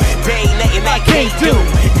do. There ain't nothing I can't do.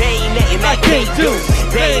 There ain't nothing I can't do.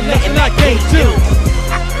 There ain't nothing I can't do.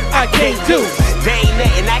 I can't do. There ain't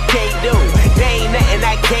nothing I can't do. There ain't nothing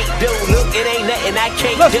I can't do. Look, it ain't nothing I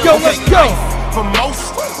can't do. Let's go, let's go. For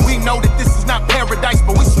most, we know that this is not paradise,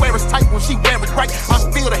 but we swear it's tight when she wear it right. I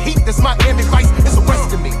feel the heat, that's my advice. It's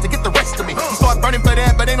arresting me to get the rest of me. You start burning for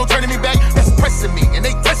that, but ain't no turning me back. That's pressing me, and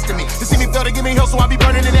they testing me. To see me fail, to give me hell, so I be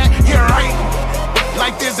burning in that. Yeah, right.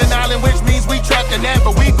 Life is an island, which means we trapped in that.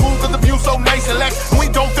 But we cool cause the view so nice and lax. We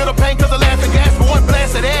don't feel the pain cause the laughing gas. For one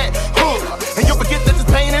blast of that, and you'll forget that this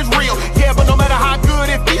pain is real. Yeah, but no matter how good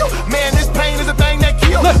it feel, man, this pain is a thing that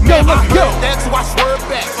kills. Let's go, let's go. That's why I swerve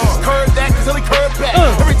back. Curve that, cause he curved back.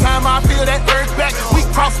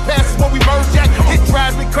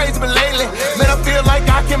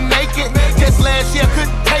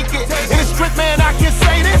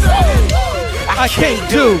 I can't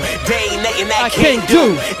do. They ain't nothing I can't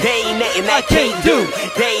do. They ain't nothing I can't do.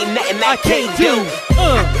 They ain't nothing I can't do.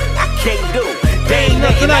 I can't do. They ain't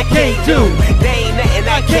nothing I can't do. They ain't nothing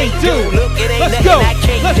I can't do. Look, it ain't nothing I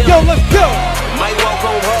can't do. Let's go. Might walk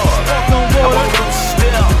on hard. I won't lose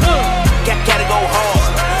still. Gotta go hard.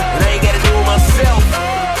 But I ain't gotta do it myself.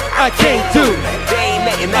 I can't do. They ain't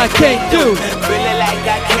nothing I can't do. Feeling like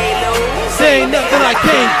I can't lose. There ain't nothing I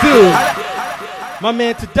can't do. My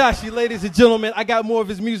man Tadashi, ladies and gentlemen, I got more of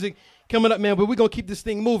his music coming up, man, but we're going to keep this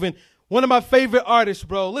thing moving. One of my favorite artists,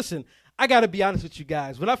 bro. Listen, I got to be honest with you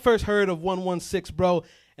guys. When I first heard of 116, bro,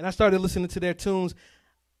 and I started listening to their tunes,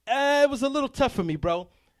 it was a little tough for me, bro,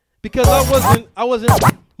 because I wasn't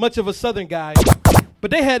much of a Southern guy.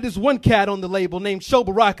 But they had this one cat on the label named Sho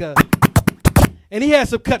Baraka, and he had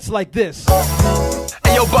some cuts like this.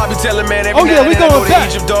 Hey, yo, Bobby Taylor, man, every night and then I go to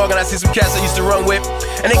Egypt, dog, and I see some cats I used to run with,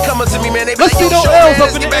 and they come up to me, man, they be like, yo, Sho, man,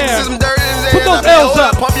 let's get back to some dirt. Put those L's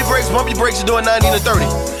up. Pump your brakes, you're doing 90 to 30.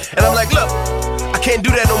 And I'm like, look, I can't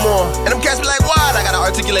do that no more. And them cats be like, why? I gotta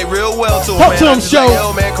articulate real well to them, man. Talk to him, Sho. Like,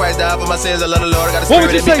 yo, man, Christ died for my sins, I love the Lord, I got a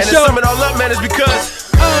spirit in me. And to sum it all up, man, is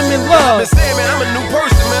because I'm in love. I've been saying, man, I'm a new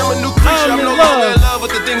person, man, I'm a new creature. I'm no longer in love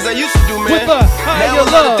with the things I used to do, man. With the higher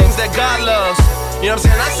love. The things that God loves. You know what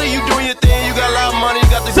I'm saying? I see you doing your thing, you got a lot of money, you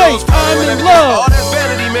got the girls. I'm in love. All that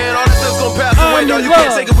vanity, man, all that stuff's gonna pass away, dog. You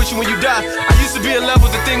can't take it with you when you die. I used to be in love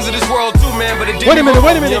with the things of this world too, man, but it didn't. Wait a minute.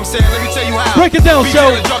 You know what I'm saying? Let me tell you how. Break it down,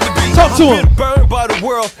 Sho. Talk to him. Burned by the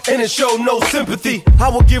world and it showed no sympathy. I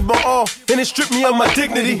will give my all and it stripped me of my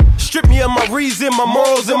dignity, stripped me of my reason, my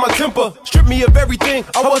morals and my temper, stripped me of everything.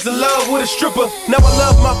 I was in love with a stripper. Now I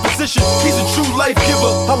love my position. He's a true life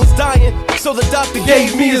giver. I was dying, so the doctor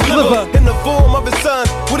gave me his liver in the form of his son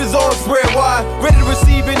with his arms spread wide, ready to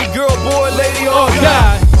receive any girl, boy, lady, or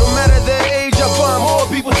guy. No matter their age, I find more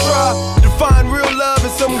people try to find real love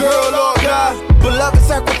in some girl or guy. But love is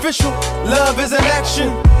sacrificial, love is an action.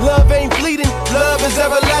 Love ain't fleeting, love is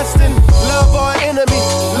everlasting. Love our enemy,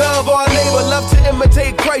 love our neighbor. Love to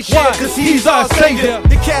imitate Christ, yeah, cause he's our savior.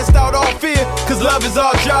 To cast out all fear, cause love is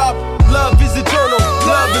our job. Love is eternal,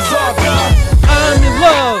 love is our God. I'm in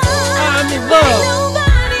love, I'm in love.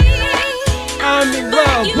 I'm in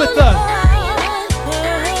love with us.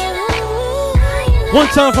 One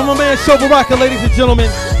time for my man Sho Baraka, ladies and gentlemen.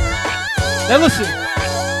 Now listen,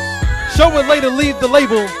 Sho would later leave the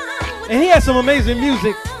label, and he had some amazing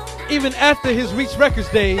music even after his Reach Records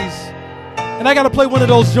days. And I gotta play one of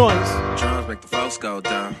those joints. Drums make the folks go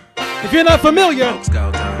down. If you're not familiar, folks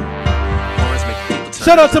go down. Horns make the people turn.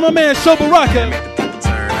 Shout out to my man Sho Baraka,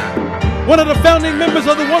 one of the founding members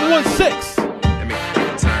of the 116.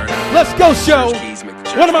 Let's go, Sho.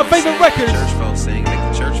 One of my favorite records.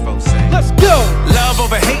 Let's go. Love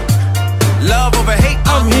over hate. Love over hate.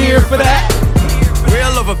 I'm here for that.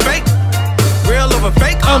 Real over fake. Real over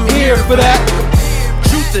fake. I'm here for that.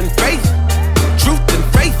 Truth and faith. Truth and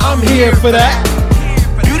faith. I'm here for that.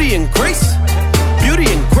 Beauty and grace. Beauty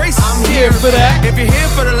and grace. I'm here for that. If you're here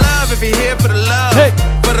for the love, if you're here for the love, hey.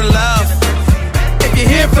 For the love. If you're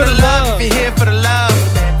here for the love, if you're here for the love,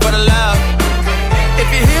 for the love. If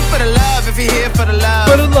you're here for the love, if you're here for the love,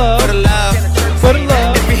 for the love, for the love, for the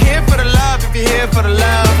love. If you're here for the love, if you're here for the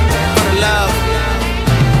love, for the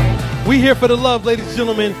love. We here for the love, ladies and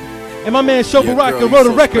gentlemen. And my man Sho Baraka wrote a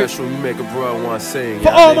record you make a bro want to sing. For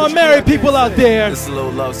all my married people out there. This is a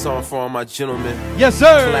little love song for all my gentlemen. Yes,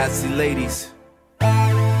 sir. Classy ladies.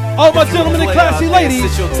 All my gentlemen and classy ladies.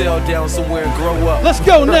 Sit your tail down somewhere and grow up. Let's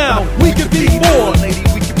go now. We can be more. Lady,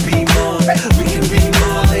 we can be more. We can be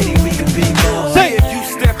more. Lady, we can be more. Say if you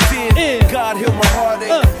stepped in, God heal my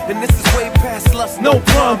heartache. And this is way past lust, no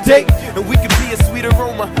prom date. And we can be a sweet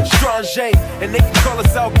aroma, strange. And they can call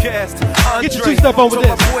us outcast. Andre. Get your two-step on with this.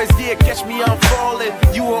 My boys, yeah, catch me, I'm falling.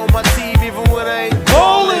 You on my team even when I ain't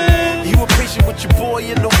falling. You were patient with your boy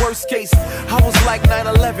in the worst case. I was like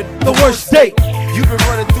 9/11, the worst date. You've been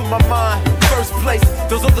running through my mind, first place.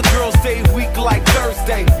 Those other girls stay weak like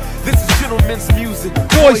Thursday. This is gentlemen's music,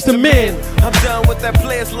 Boys to Men. I'm done with that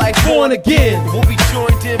player's life, born again. We'll be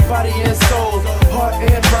joined in body and soul, heart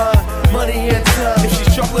and mind, money and time. If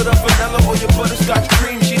she's chocolate or vanilla or your butterscotch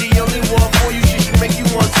cream, she the only one for you. She should make you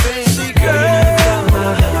want to sing. See, girl,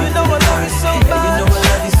 you know I love you so much. You know I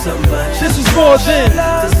love you so much. This is more than.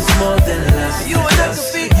 This is more than love. You and I can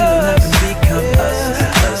be us. You and I can become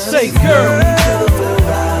us. Say, girl.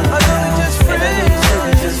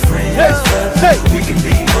 Hey, we can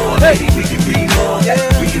be more, lady, we can be more.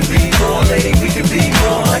 We can be more, lady, we can be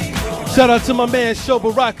more. Shout out to my man Sho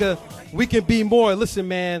Baraka. We can be more. Listen,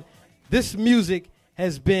 man, this music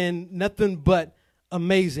has been nothing but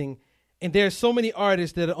amazing. And there's so many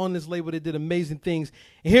artists that are on this label that did amazing things.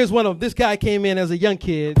 And here's one of them. This guy came in as a young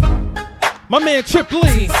kid. My man Trip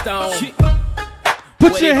Lee.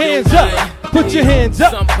 Put your hands up. Put your hands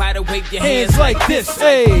up. Somebody wave your hands like this.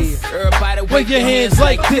 Hey. Everybody wave your hands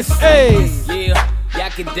like this. Hey. Yeah,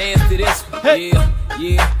 y'all can dance to this. Hey.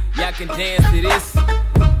 Yeah, y'all can dance to this.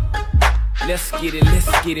 Let's get it, man.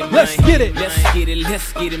 Let's get it. Let's get it, man.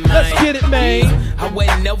 Let's get it, man. Yeah, I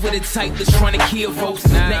wasn't never the type that's trying to kill folks.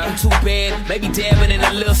 Nothing too bad. Maybe dabbing in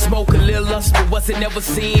a little smoke, a little lust, but wasn't never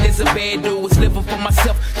seen as a bad dude. Was living for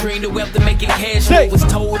myself, dreamed of wealth and making cash. Was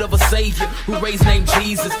told of a savior who raised named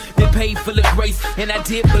Jesus. Been paid full of grace, and I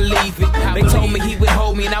did believe it. They told me he would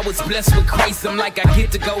hold me, and I was blessed with grace. I'm like, I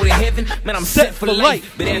get to go to heaven, man, I'm set for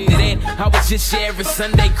life. But after that, I was just your every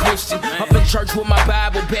Sunday Christian. Up in church with my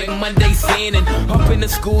Bible back Monday sinning. Up in the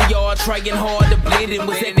schoolyard trying hard to bleed and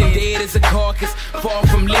was acting dead as a carcass, far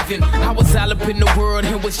from living. I was all up in the world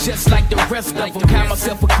and was just like the rest of them. Call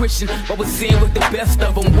myself a Christian, but was sin with the best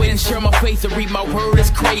of them. Wouldn't share my faith or read my word, it's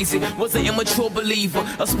crazy. Was an immature believer,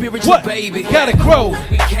 a spiritual baby. Gotta grow.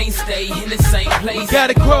 We can't stay in the same place.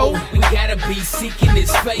 Gotta grow. We gotta be seeking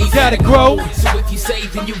his face. Gotta grow. So if you say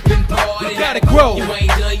then you've been parted, gotta grow. You ain't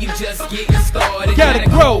done, you just getting started. Gotta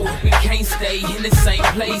grow. We can't stay in the same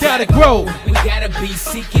place. Gotta grow. We gotta be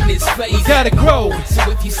seeking his face. Gotta grow.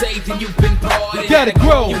 So if you say then you've been parted, gotta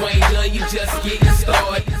grow. You ain't done, you just getting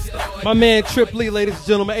started. My man Trip Lee, ladies and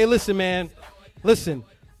gentlemen. Hey, listen, man. Listen,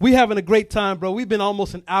 we having a great time, bro. We've been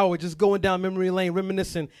almost an hour just going down memory lane,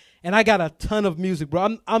 reminiscing, and I got a ton of music,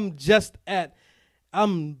 bro.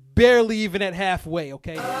 I'm barely even at halfway,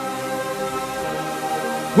 okay?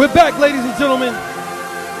 We're back, ladies and gentlemen.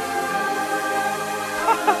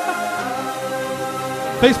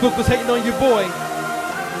 Facebook was hating on your boy,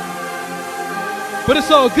 but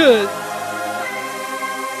it's all good.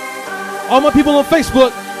 All my people on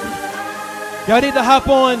Facebook, y'all need to hop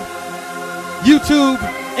on YouTube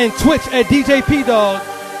and Twitch at DJ P Dog.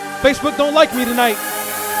 Facebook don't like me tonight.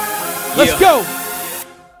 Let's go.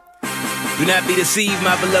 Do not be deceived,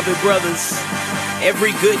 my beloved brothers.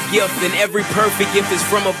 Every good gift and every perfect gift is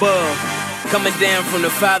from above, coming down from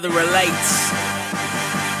the Father of lights.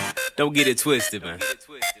 Don't get it twisted, man.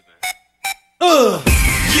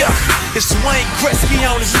 Yeah, it's Wayne Gretzky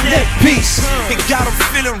on his neck piece. It got him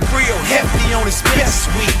feeling real hefty on his best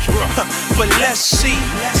week. But let's see,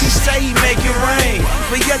 he say he make it rain,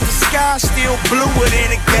 but yet the sky still bluer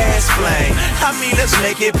than a gas flame. I mean, let's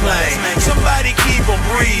make it plain. Somebody keep him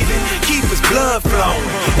breathing, keep his blood flowing,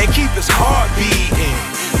 and keep his heart beating.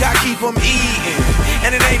 Gotta keep him eating,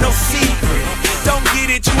 and it ain't no secret. Don't get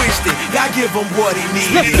it twisted, God give him what he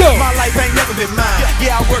needed. My life ain't never been mine.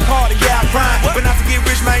 Yeah, I work hard and yeah, I grind, but not to get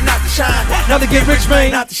rich, man, not to shine. Not to get rich, man,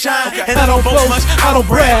 not to shine. And I don't boast much, I don't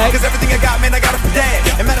brag, cause everything I got, man, I got it from dad.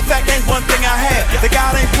 And matter of fact, ain't one thing I had that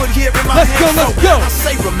God ain't put here in my hand. Let's go. I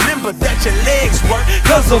say remember that your legs work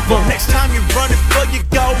cause of them. Next time you're running for your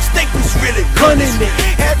goals, think who's really running it.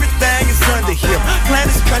 Everything is under him,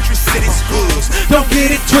 planets, countries, cities, hoods. Don't get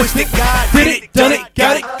it twisted, God did it, done it,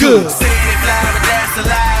 got it good. But that's a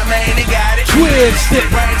lie, man, they got it twisted.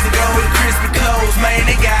 Brains to go with crispy clothes, man,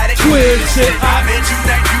 they got it twisted. I bet you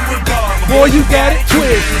think you a god, boy, you got it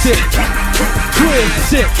twisted.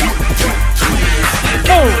 Twisted.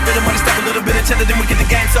 A little bit of money, stack a little bit of cheddar, then we get the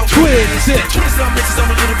game so twisted. Twist some bitches on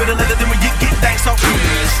a little bit of leather, then we get things so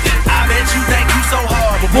twisted. I bet you think you so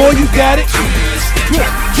hard, but boy, you got it twisted.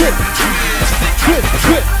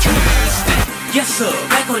 Yes, sir,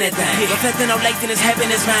 back on that thing. Reflecting on life and it's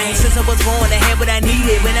happiness, man. Since I was born, I had what I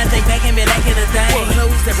needed. When I think back, I'm lacking a thing.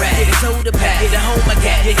 Clothes to rap, the soul to pack, the home I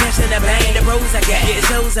got, the cash in the bank, the bros I got, the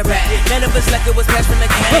shows I rap. None of us like it was passed from the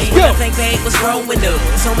cane. When I think back, what's wrong with us?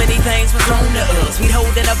 So many things was wrong to us. We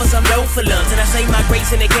holding up for some dough for lunch, and I say my grace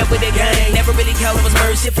and it kept with the gang. Never really called it was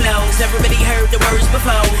mercy flows. Never really heard the words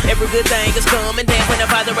before. Every good thing is coming down when the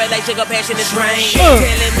Father of light, sugar, passion is rain. Tell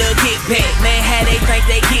him to get back, man. How they think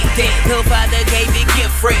they get that? Till Father gave the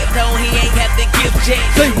gift free, though he ain't have the gift yet.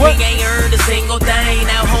 We ain't earned a single thing,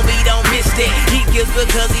 now homie don't miss that. He gives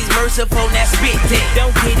because he's merciful, now spit that.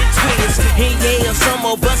 Don't get it twisted. And yeah, some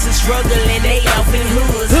of us is struggling, they off in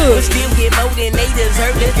hoods, but still get more than they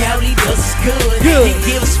deserve. That's how he does is good. He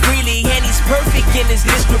gives freely and he's perfect in his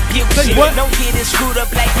distribution. Don't get it screwed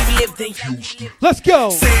up like he lived in Houston. Let's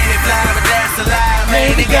go. Say it loud, but that's a lie,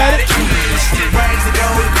 man, they got it twisted. Brains to go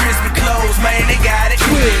with crispy clothes, man, they got it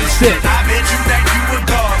twisted. I bet you think you a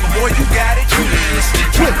god, but boy, you got it twisted.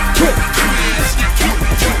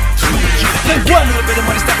 A little bit of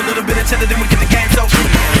money, stack a little bit of cheddar, then we get the game so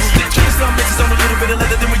twisted. Twist some bitches on a little bit of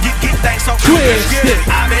leather, then we get things so twisted.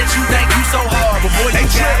 I bet you think you so hard, but boy, you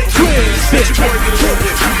got it twisted.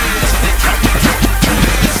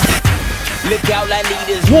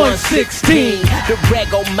 1:16. The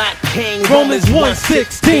brag on my king. Romans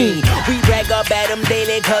 1:16. We brag about him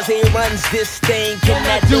daily cause he runs this thing. Can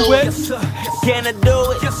I do it? Can I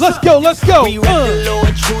do it? Let's go, let's go. We rep the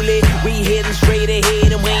Lord truly. We hitting straight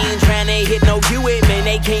ahead and we ain't trying to hit no you it. Man,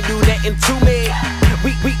 they can't do nothing to me.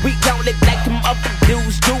 We don't look like them other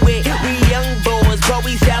dudes do it. We young boys, but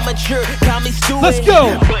we sound mature. Call me stupid. Let's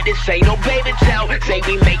go. But this ain't no baby talk. Say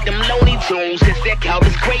we make them Looney Tunes. Since that count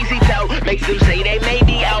is crazy talk. Makes them say they may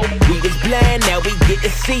be out. We was blind, now we get to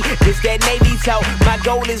see. This that Navy talk. My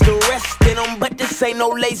goal is to rest in them, but this ain't no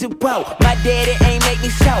lazy walk. My daddy ain't make me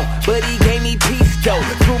so, but he gave me peace though.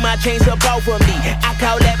 Threw my chains up off of me. I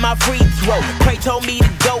call that my free throw. Pray told me to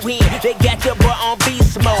go in. They got your boy on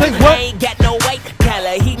beast mode. Say what? I ain't got no white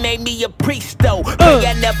collar. He made me a priest though. But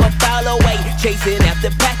I never fall away. Chasing after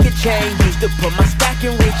packet change. Used to put my stack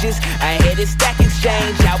in riches. I had a stack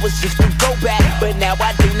exchange. I was just to go back, but now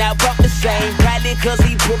I do not walk the same. Probably cause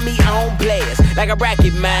he put me on blast like a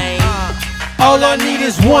bracket man. All I need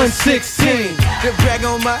is 1:16. The brag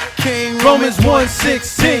on my king. Romans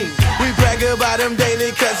 1:16. We brag about him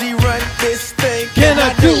daily cause he run this thing. Can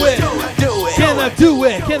I do it? Do it. Can I do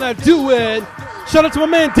it? Can I do it? Shout out to my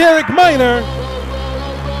man Derek Minor.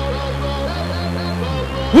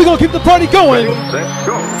 We're gonna keep the party going.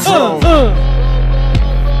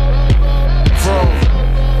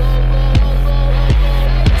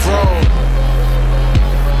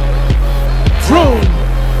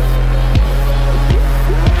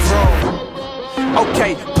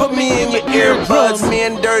 Okay, put me in your earbuds. Me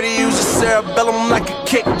and Dirty use your cerebellum like a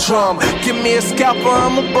kick drum. Give me a scalpel,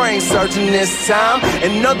 I'm a brain surgeon this time.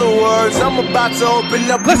 In other words, I'm about to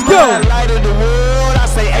open up my light of the world. I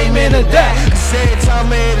say amen to that. Cause every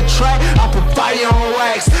time I hit a track, I put fire on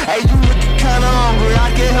wax. Hey, you looking kinda hungry,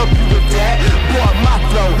 I can help you with that. Boy, my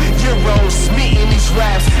flow, Euros, me in these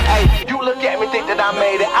raps. Hey, you look at me, think that I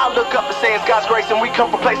made it. I look up and say it's God's grace, and we come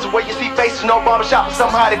from places where you see faces, no barbershop, and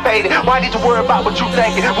somehow they faded. Why did you worry about what you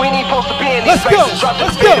thinking? We ain't supposed to be in these spaces. Drop the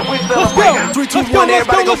speed and we celebrate. 3, 2, 1,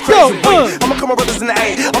 everybody go crazy. I'ma come my brothers in the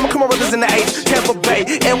A. I'ma come my brothers in the H. Tampa Bay,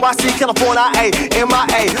 NYC, California, A,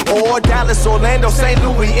 MIA, or Dallas, Orlando, St.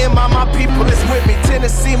 Louis. My people is with me.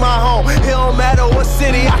 Tennessee, my home. It don't matter what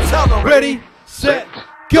city I tell them. Ready, set,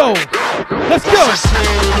 go. Let's go.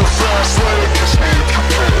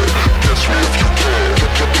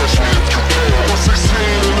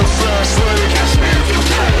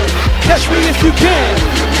 Catch me if you can.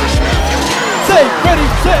 Say ready,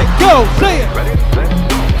 set, go. Say it.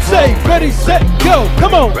 Say ready, set, go.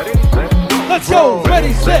 Come on. Let's go.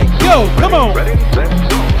 Ready, set, go. Come on.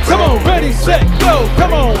 Come on. Ready, set, go.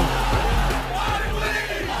 Come on.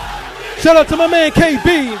 Shout out to my man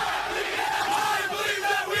KB.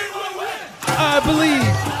 I believe.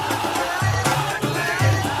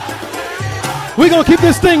 We're gonna keep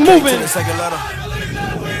this thing moving.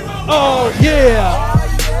 Oh yeah.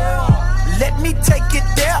 Let me take it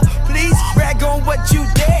there. Please brag on what you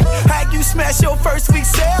did. How you smash your first week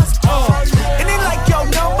sales. And they like your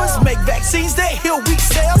numbers. Make vaccines that heal weak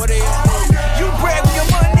cells. You brag when your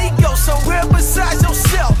money goes somewhere besides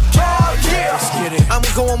yourself. Oh yeah. I'm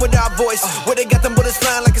going with our voice. Where they got them bullets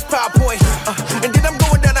flying like it's PowerPoint. And then I'm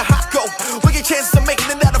going down to Hotco. We get chances of making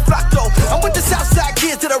it out of Flacco. I'm with the Southside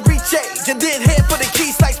kids that I reach age. And then head for the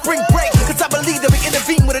keys like spring break. Cause I believe that we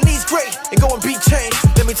intervene when the needs great. And go and beat change.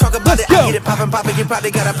 Let me talk about it. I get it poppin', you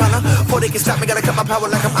probably got a partner. Before they can stop me, gotta cut my power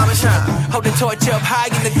like I'm Amish. Hold the torch up high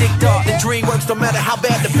in the dick dark. The dream works no matter how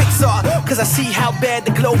bad the pics are. Cause I see how bad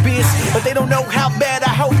the globe is. But they don't know how bad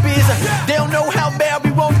our hope is. They don't know how bad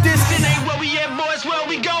we want this. This ain't where we at, boys, where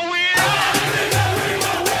we going.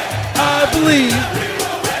 I believe.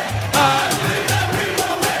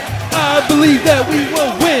 I believe that we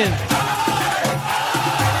will win.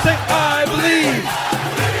 Say I believe.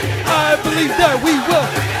 I believe that we will.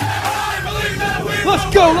 Let's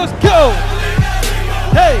go, let's go.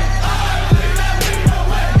 Hey.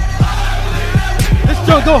 This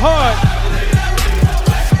joint go hard.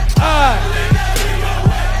 I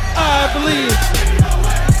believe.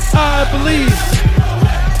 I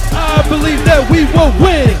believe that we will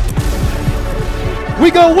win.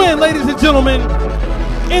 We gonna win, ladies and gentlemen.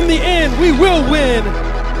 In the end, we will win.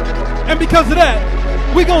 And because of that,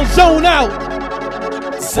 we gonna zone out.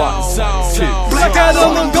 Black out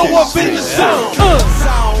on them, go up in the zone.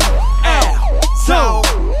 Zone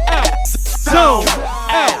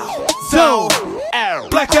out. Zone out.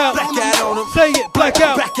 Black out. Say it, black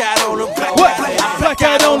out. What? Black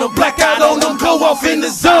out on them, black out on them, go off in the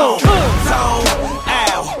zone. Zone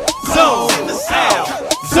out. Zone out.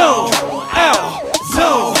 Zone out.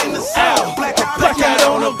 Zone out. Black out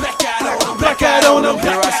on them. Black out on them. Black out on them.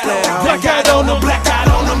 Black out on them. Black out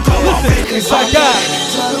on them. inside God.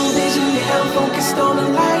 Tunnel vision, yeah, I'm focused on the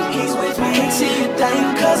light. He's with me. Can't see a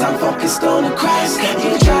thing, cause I'm focused on the Christ. You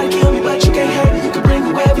can try to kill me, but you can't hurt me. You can bring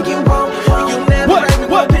me wherever you want. You'll never break me,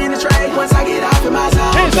 but penetrate once I get off in my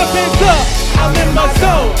zone. Hands up, hands up. I'm in my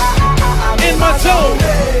zone. In my zone.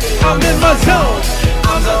 I'm in my zone.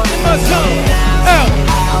 I'm in my zone. Out,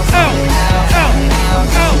 out, out, out,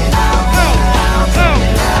 out, out, out.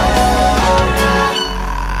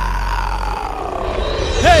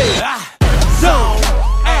 Hey, zone,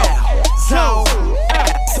 out, zone,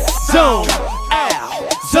 out, zone, out,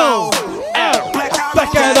 zone, out.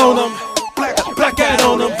 Black out on them, black out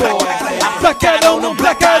on them, boy. Black out on them,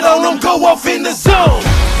 black out on them. Go off in the zone,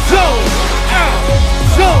 zone, out,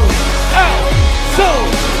 zone, out,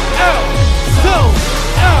 zone, out, zone,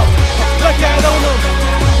 out. Black out on them,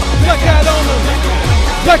 black out on them,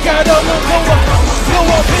 black out on them. Go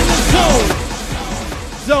off in the zone.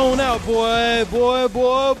 Zone out, boy, boy,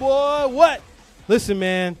 boy, boy. What? Listen,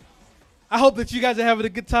 man, I hope that you guys are having a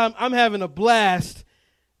good time. I'm having a blast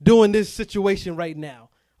doing this situation right now,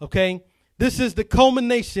 okay? This is the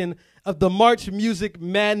culmination of the March Music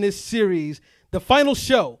Madness series, the final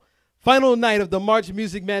show, final night of the March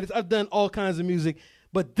Music Madness. I've done all kinds of music,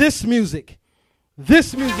 but this music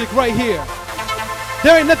right here,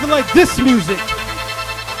 there ain't nothing like this music.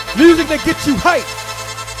 Music that gets you hyped,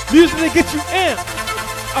 music that gets you amped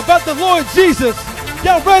about the Lord Jesus.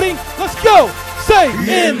 Y'all ready? Let's go. Say,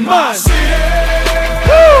 in my city.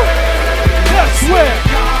 Woo! That's where.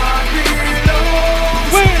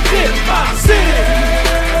 Where is it? My city.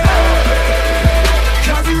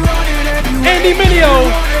 Andy Mineo,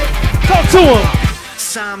 talk to him.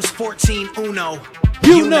 Psalms 14:1.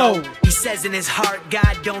 You know. He says in his heart,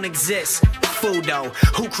 God don't exist. Fudo,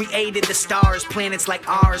 who created the stars, planets like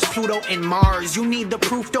ours, Pluto and Mars. You need the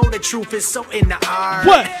proof, though the truth is so in the art.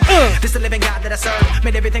 What? This the living God that I serve.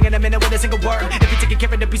 Made everything in a minute with a single word. If you're taking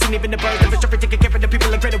care of the beast and even the birds, if you're taking care of the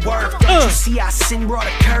people, a greater worth. Don't you see our sin brought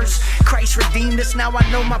a curse? Christ redeemed us. Now I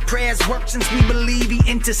know my prayers work since we believe he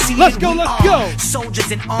interceded. Let's go, let's go.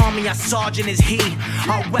 Soldiers in army, our sergeant is he.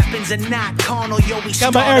 Our weapons are not carnal, yo, we got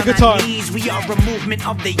start my air on guitar. our knees. We are a movement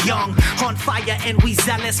of the young, on fire, and we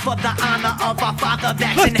zealous for the honor of our Father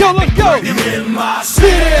that's Let's in go, heaven. let's go. In my city.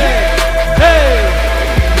 Hey,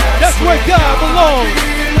 that's where God belongs.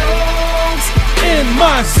 In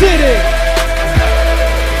my city.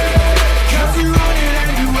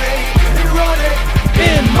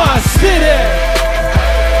 In my city.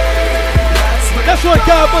 That's where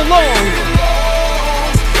God belongs.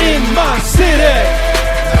 In my city.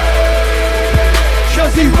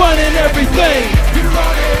 Cause he running everything.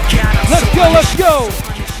 Let's go, let's go.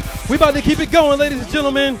 We about to keep it going, ladies and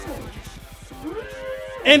gentlemen.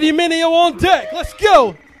 Andy Mineo on deck. Let's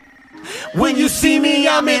go. When you see me,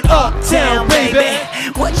 I'm in Uptown, baby.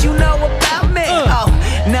 What you know about me? Oh,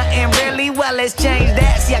 nothing really. Well, let's change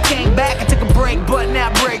that. See, I came back and took a break, but now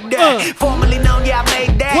break that. Formerly known, yeah, I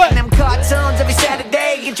made that. What? And them cartoons every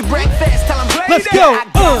Saturday. Get your breakfast, tell them play Let's that. go. I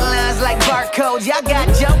got lines like barcodes. Y'all got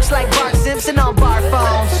jokes like Bart Simpson on bar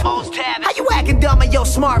phones. How you acting dumb on your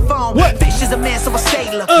smartphone? What? Fish is a man, so I stay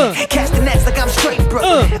looking. Catch the nets like I'm straight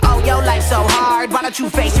Brooklyn. Oh, your life so hard. Why don't you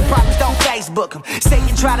face your problems? Don't Facebook them.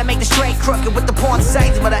 Satan try to make the straight crooked with the porn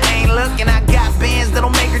sites, but I ain't looking. I got bands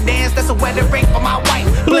that'll make her dance. That's a wedding ring for my wife.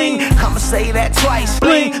 Bling. I'ma say that twice.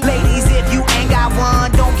 Bling. Ladies, if you ain't got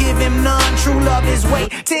one, don't give him none. True love is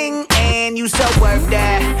waiting, and you so worth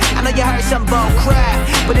that. I know you heard some bull crap,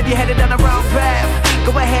 but if you're headed on the wrong path,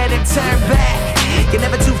 go ahead and turn back. You're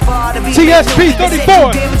never too far to be TSP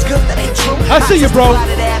 34. I see you, bro.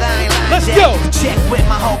 Let's go. Check with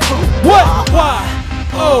my whole crew. What? Why?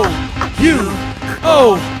 Oh, you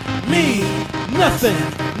owe me nothing.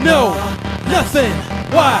 No, nothing.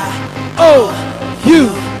 Why? Oh,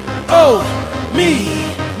 you owe me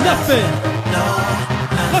nothing.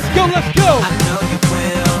 Let's go, let's go. I know you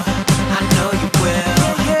will. I know you will.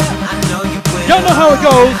 I know you will. Y'all know how it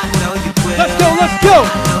goes. I know you will. Let's go, let's go.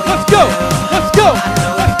 Let's go. Let's go.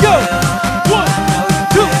 Let's go. 1,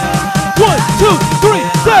 2, 1, 2, 3,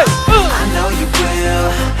 say. I know you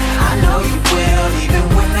will. I know you will. Even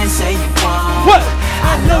when they say you won't. What?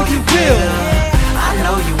 I know you will. I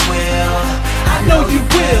know you will. I know you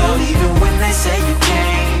will. Even when they say you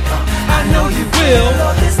can't. I know you will.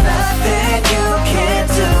 Lord, there's nothing you can't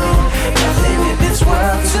do. Nothing in this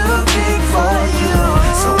world too big for you.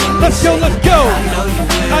 So let's go, let's go.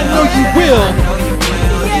 I know you will.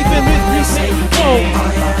 Even if you say you won't.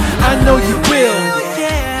 I know you will.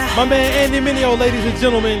 My man Andy Mineo, ladies and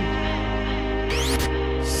gentlemen.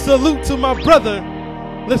 Salute to my brother.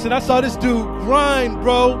 Listen, I saw this dude grind,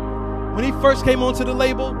 bro. When he first came onto the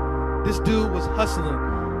label, this dude was hustling.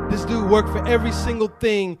 This dude worked for every single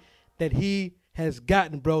thing that he has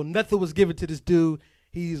gotten, bro. Nothing was given to this dude.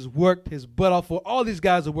 He's worked his butt off for it. All these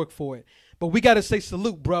guys have worked for it. But we got to say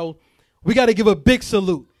salute, bro. We got to give a big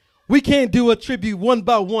salute. We can't do a tribute one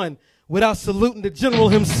by one without saluting the general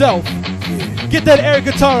himself. Get that air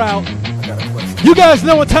guitar out. You guys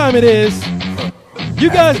know what time it is. You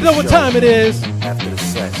guys know what time it is. After the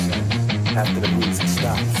session, after the music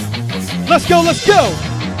stops. Let's go, let's go.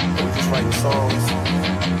 We just writing songs,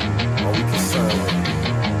 or we concerned with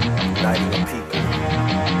uniting the people.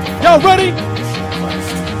 Y'all ready?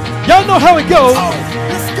 Y'all know how it goes.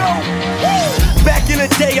 Let's go. Back in the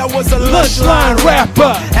day, I was a lunchline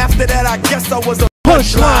rapper. After that, I guess I was a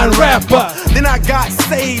punchline rapper. Then I got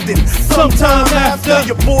saved, and sometime after,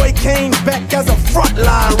 your boy came back as a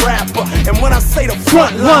frontline rapper. And when I say the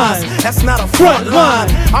front line, that's not a front line.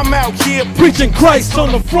 I'm out here preaching Christ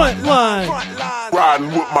on the front line. Riding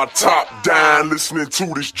with my top down, listening to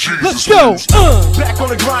this Jesus. Let's go. Back on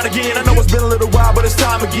the grind again. I know it's been a little while, but it's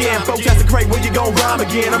time again. Folks ask the crate, when you gon' rhyme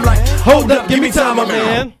again? I'm like, hold up, give me time, my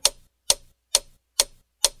man.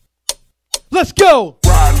 Let's go.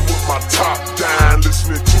 Riding with my top down,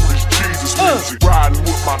 listening to this Jesus music. Riding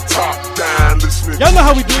with my top down, listening y'all know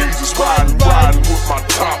how we do. Jesus. Riding with my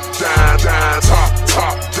top down,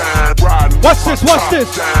 top down. Riding watch this, watch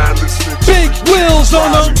this. Down, big wheels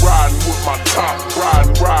on them. Riding with my top,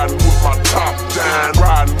 riding with my top down,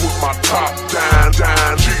 riding with my top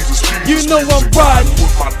down. Jesus. You know I'm riding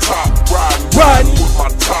with my top, riding with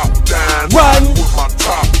my top down, riding with my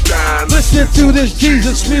top down. Listen to this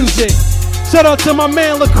Jesus music. Shout out to my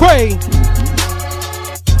man Lecrae.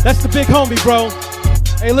 That's the big homie, bro.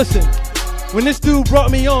 Hey, listen. When this dude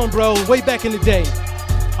brought me on, bro, way back in the day,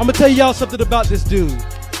 I'm gonna tell y'all something about this dude.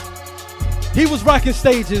 He was rocking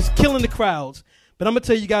stages, killing the crowds. But I'm gonna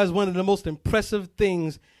tell you guys one of the most impressive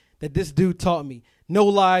things that this dude taught me. No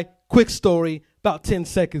lie, quick story, about 10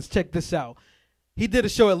 seconds. Check this out. He did a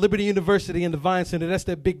show at Liberty University in the Vine Center. That's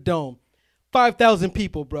that big dome. 5,000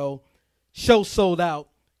 people, bro. Show sold out.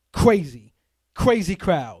 Crazy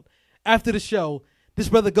crowd. After the show, this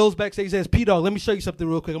brother goes backstage and says, P-Dog, let me show you something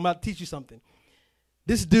real quick. I'm about to teach you something.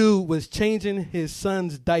 This dude was changing his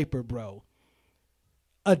son's diaper, bro.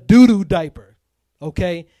 A doo-doo diaper,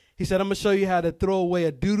 okay? He said, I'm going to show you how to throw away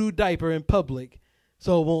a doo-doo diaper in public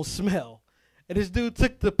so it won't smell. And this dude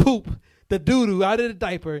took the poop, the doo-doo out of the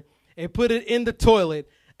diaper and put it in the toilet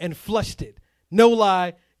and flushed it. No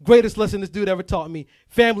lie. Greatest lesson this dude ever taught me.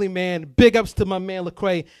 Family man, big ups to my man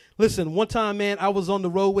Lecrae. Listen, one time, man, I was on the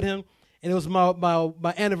road with him, and it was my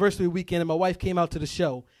anniversary weekend, and my wife came out to the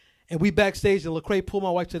show. And we backstage, and Lecrae pulled my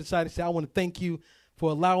wife to the side and said, I want to thank you for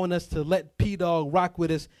allowing us to let P-Dog rock with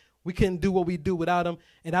us. We couldn't do what we do without him,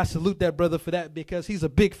 and I salute that brother for that because he's a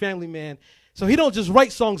big family man. So he don't just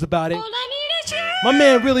write songs about it. My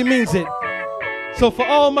man really means it. So for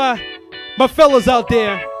all my fellas out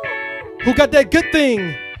there who got that good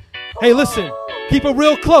thing, hey, listen, keep it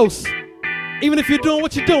real close. Even if you're doing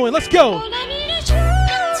what you're doing, let's go.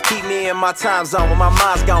 Keep me in my time zone when my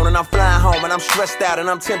mind's gone and I'm flying home and I'm stressed out and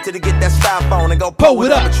I'm tempted to get that styrofoam and go pull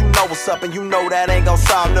it up. But you know what's up and you know that ain't gonna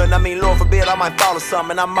solve nothing. I mean, Lord forbid I might fall or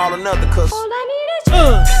something and I'm all another cause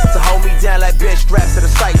to hold me down like bench straps at a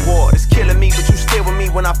psych ward. It's killing me, but you still with me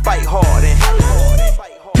when I fight hard. And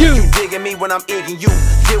you digging me when I'm egging you.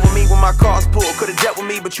 Deal with me when my car's pulled. Could've dealt with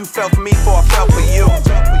me, but you fell for me before I fell for you.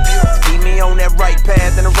 Keep me on that right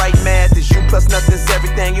path and the right math. Is you plus nothing's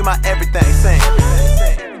everything. You my everything. Saying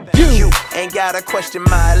you ain't gotta question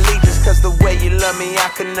my allegiance, cause the way you love me, I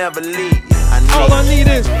could never leave. All I need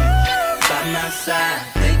is by my side,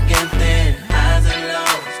 thick and thin, highs and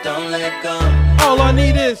lows, don't let go. All I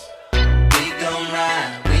need is we gon'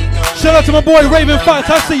 ride, we gon' shout out to my boy Raven Fox.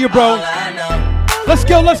 I see you, bro. Let's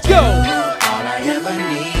go, let's go. All I ever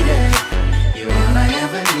needed, you're all I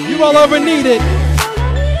ever needed. You all I ever needed.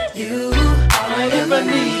 You all I ever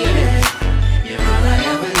needed, you're all I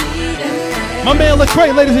ever needed. My man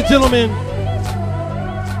Lecrae, ladies and gentlemen.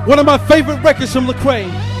 One of my favorite records from Lecrae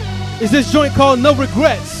is this joint called No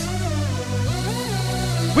Regrets.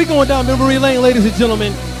 We going down memory lane, ladies and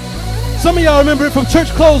gentlemen. Some of y'all remember it from Church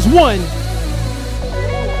Clothes 1.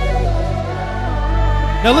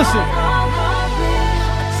 Now listen.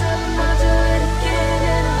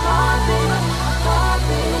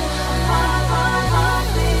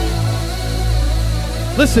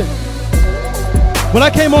 Listen, when I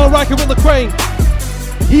came on rocking with Lecrae,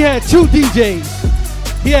 he had two DJs.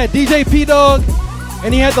 He had DJ P-Dog,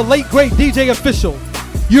 and he had the late, great DJ Official.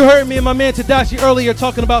 You heard me and my man Tadashi earlier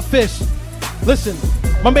talking about Fish. Listen,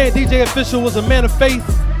 my man DJ Official was a man of faith.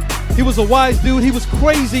 He was a wise dude. He was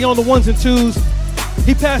crazy on the ones and twos.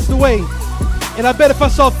 He passed away And I bet if I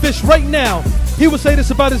saw Fish right now, he would say this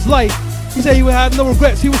about his life. He said he would have no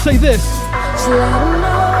regrets. He would say this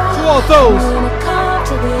to all those.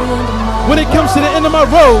 When it comes to the end of my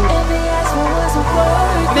road,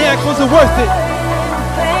 and the act wasn't worth it.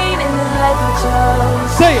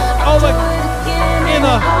 Say it all like in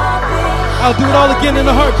a. I'll do it all again in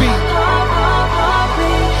a heartbeat.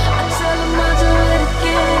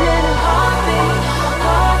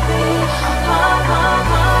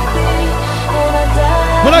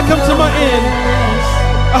 When I come to my end,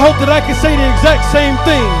 I hope that I can say the exact same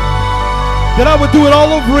thing. That I would do it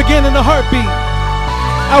all over again in a heartbeat.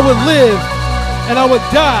 I would live and I would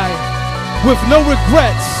die with no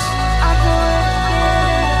regrets.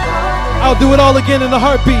 I'll do it all again in a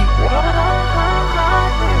heartbeat.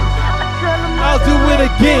 I'll do it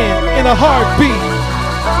again in a heartbeat.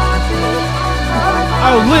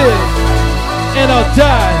 I'll live and I'll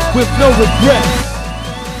die with no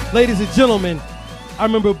regrets. Ladies and gentlemen, I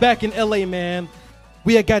remember back in LA, man,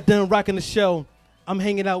 we had got done rocking the show. I'm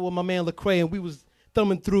hanging out with my man Lecrae, and we was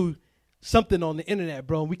thumbing through something on the internet,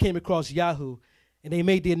 bro. And we came across Yahoo, and they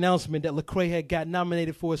made the announcement that Lecrae had got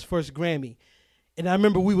nominated for his first Grammy. And I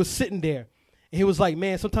remember we was sitting there, and he was like,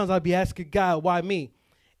 man, sometimes I'd be asking God, why me?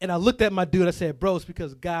 And I looked at my dude, I said, bro, it's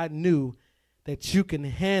because God knew that you can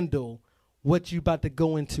handle what you about to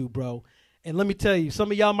go into, bro. And let me tell you,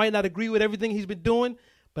 some of y'all might not agree with everything he's been doing,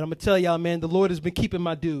 but I'm going to tell y'all, man, the Lord has been keeping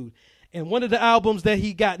my dude. And one of the albums that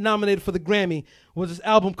he got nominated for the Grammy was this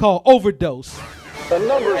album called Overdose. The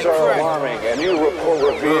numbers are alarming. A new report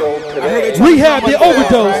revealed today. Rehab the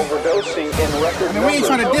overdose. We ain't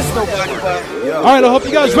trying to diss nobody, but... All right, I hope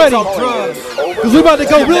you guys ready. Because we about to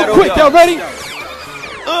go real quick. Y'all ready?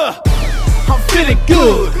 I'm feeling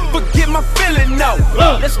good. Forget my feeling, no.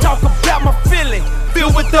 Let's talk about my feeling.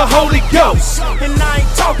 Filled with the Holy Ghost. And I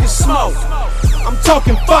ain't talking smoke. I'm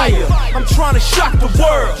talking fire. I'm trying to shock the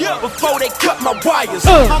world before they cut my wires.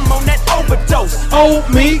 I'm on that overdose. Oh,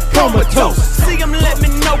 me comatose. See them, let me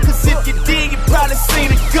know, cause if you did, you probably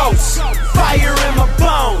seen a ghost. Fire in my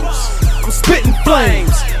bones. I'm spitting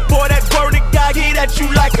flames. Boy, that word of God get at you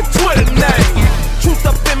like a Twitter name. Truth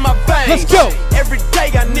up in my veins. Let's go. Every day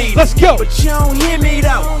I need Let's go. But you don't hear me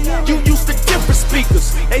though. You used to different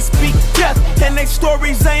speakers. They speak death and their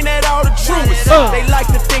stories ain't at all the truest. They like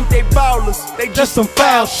to think they ballers. They just some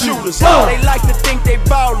foul shooters. They like to think they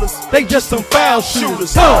ballers. They just some foul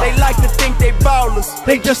shooters. They like to think they ballers.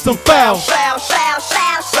 They just some foul shooters.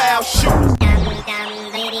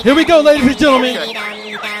 Here we go, ladies and gentlemen.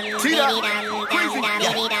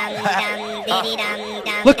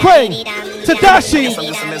 Lecrae, Tadashi,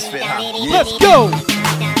 let's go.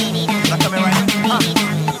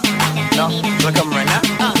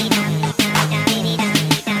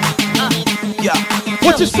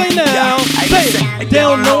 What you say now? Say it. They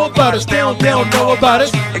don't know about us. They don't know about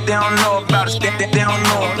us. They don't know about us. They don't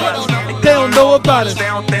know about us. They don't know about us.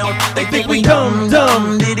 They think we dumb.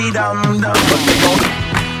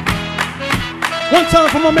 One time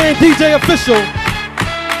for my man DJ Official.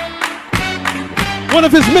 One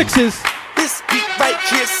of his mixes. This beat right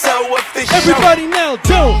here so official. Everybody now,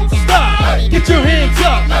 don't stop. Get your hands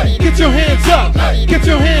up. Get your hands up. Get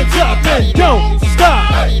your hands up. And don't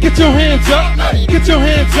stop. Get your hands up. Get your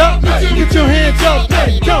hands up. Get your hands up.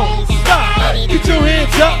 And don't stop. Get your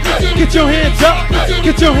hands up. Get your hands up.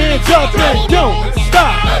 Get your hands up. And don't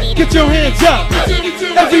stop. Get your hands up.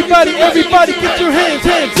 Everybody, get your hands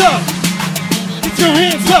up. Get your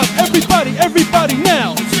hands up. Everybody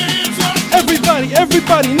now.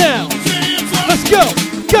 Everybody now. Let's go.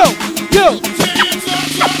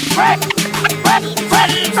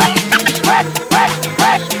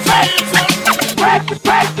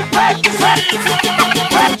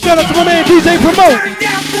 Shout out to my man DJ Promote.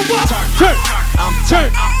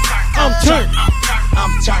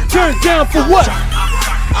 Turn down for what?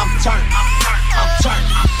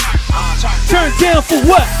 Turn down for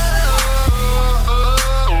what?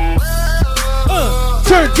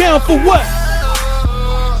 Turn down for what?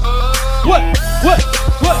 What?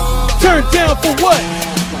 Turn down for what?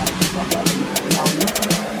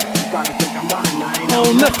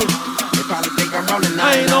 On nothing.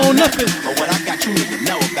 I ain't on nothing.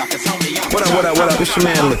 What up? It's your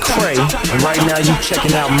man Lecrae, and right now you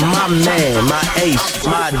checking out my man, my ace,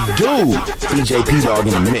 my dude, DJ P-Dog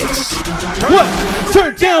in the mix. What?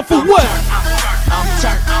 Turn down for what?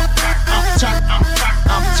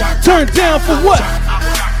 Turn down for what?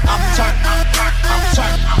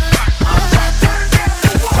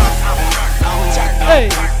 Hey,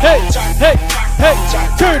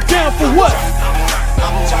 turn down for what?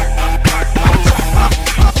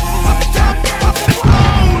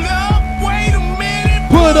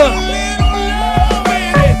 Put up.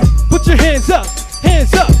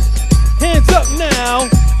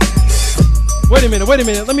 Wait a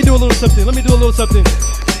minute. Let me do a little something. Let me do a little something. And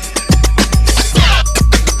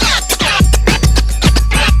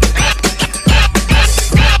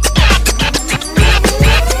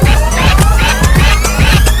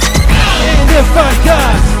if I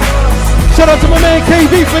got, shout out to my man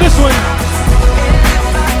KB for this one.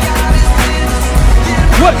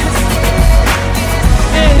 What?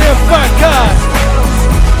 And if I got,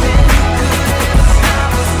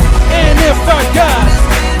 and if I got,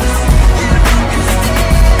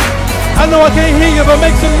 I know I can't hear you, but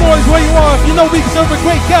make some noise where you are if you know we serve a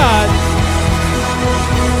great God.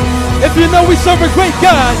 If you know we serve a great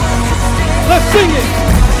God, let's sing it.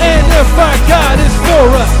 And if our God is for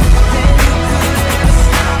us.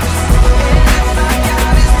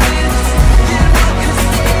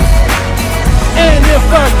 And if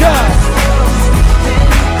our God,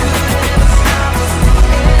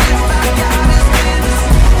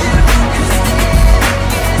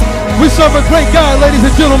 we serve a great God, ladies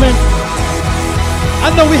and gentlemen. I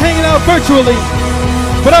know we're hanging out virtually,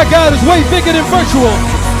 but our God is way bigger than virtual.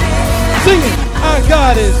 Sing it. Our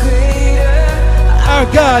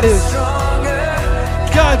God is.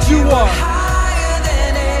 God, you are.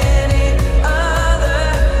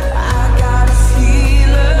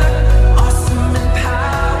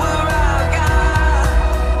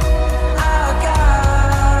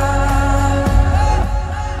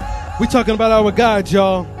 We talking about our God,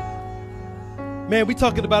 y'all. Man, we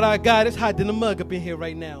talking about our God. It's hot in the mug up in here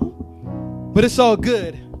right now. But it's all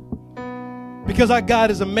good. Because our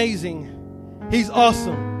God is amazing. He's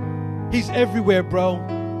awesome. He's everywhere, bro.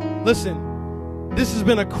 Listen, this has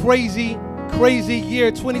been a crazy, crazy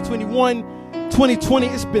year. 2021, 2020,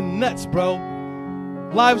 it's been nuts, bro.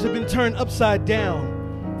 Lives have been turned upside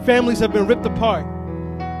down. Families have been ripped apart.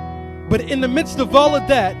 But in the midst of all of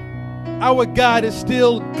that, our God is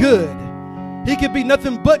still good. He can be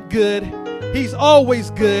nothing but good. He's always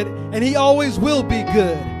good, and he always will be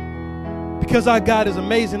good. Because our God is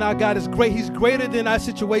amazing. Our God is great. He's greater than our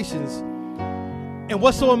situations. And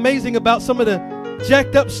what's so amazing about some of the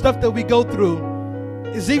jacked up stuff that we go through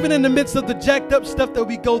is even in the midst of the jacked up stuff that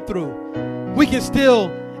we go through, we can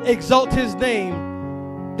still exalt his name,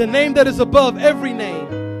 the name that is above every name.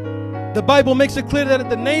 The Bible makes it clear that at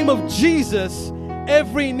the name of Jesus,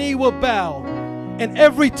 every knee will bow and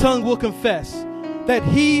every tongue will confess that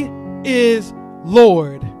he is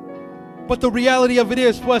Lord. But the reality of it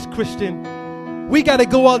is, for us, Christian, we got to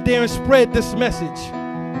go out there and spread this message.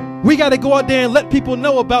 We got to go out there and let people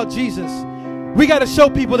know about Jesus. We got to show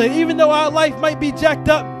people that even though our life might be jacked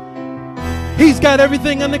up, he's got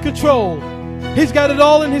everything under control. He's got it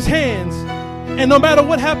all in his hands. And no matter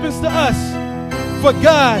what happens to us, for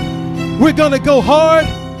God, we're going to go hard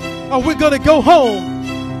or we're going to go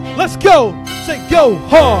home. Let's go. Say go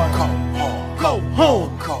hard. Go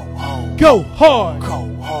home. Go hard.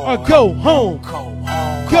 Or go home.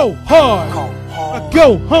 Go hard. Or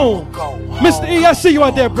go home. Mr. E, I see you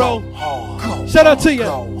out there, bro. Shout out to you.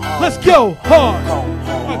 Let's go hard.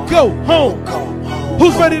 Or go home.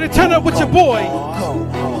 Who's ready to turn up with your boy?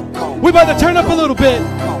 We about to turn up a little bit.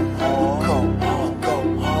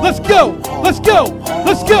 Let's go. Let's go.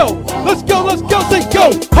 Let's go. Let's go. Let's go. Say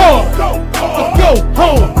go hard. Or go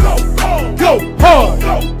home. Go hard.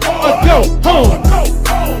 Or go home.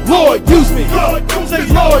 Lord, use me. Say,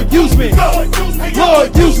 Lord, use me.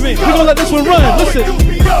 Lord, use me. We're gonna let this one run. Listen.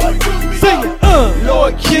 Sing it.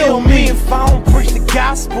 Lord, kill me if I don't preach the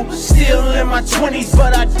gospel. Still in my 20s,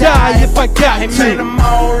 but I die if I got to. Man, I'm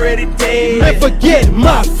already dead. Man, forget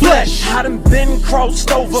my flesh. I done been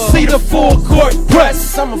crossed over. See the full court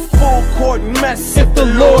press. I'm a full court mess if the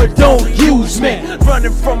Lord don't use me.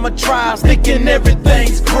 Running from my trials, thinking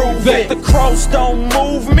everything's groovy. If the cross don't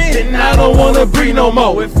move me, then I don't wanna breathe no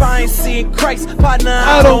more. If I ain't seeing Christ, partner,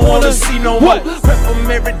 I don't wanna see no more. Rep him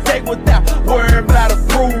every day without worrying about a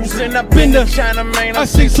bruise. And I've been to China, man, I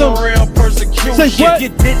see some real persecution. If you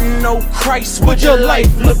didn't know Christ, would your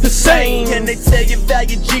life look the same? Can they tell you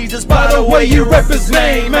value Jesus by the way you rep his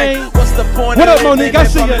name? Man, what's the point what of up, Monique? I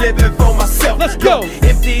see I'm living for myself? Let's go.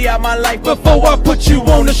 Empty out my life before I put you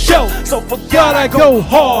on the show. So for God I go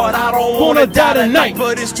hard. I don't wanna die tonight,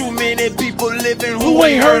 but it's too many people living who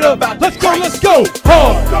ain't heard about. Let's go. Let's go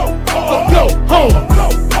hard. Go home.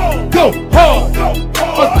 Go hard.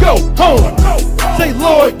 Or go home. Say,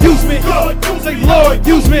 Lord, use me. Say, Lord,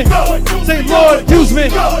 use me. Say, Lord, use me.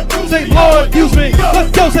 Say, Lord, use me.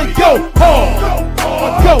 Let's go. Say, go hard.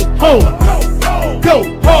 Or go home. Go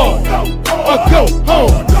hard. Or go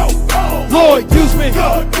home. Lord, use me.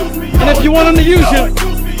 And if you want him to use you,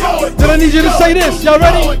 then I need you to say this. Y'all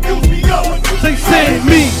ready? Say, send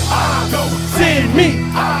me. Send me.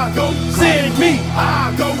 Send me.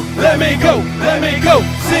 let me go, let me go.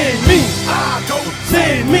 Send me, I go.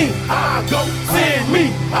 send me, I go. send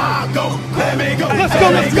me. I go. Let me go. Let's go,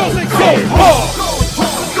 let's go, let's go. Hard.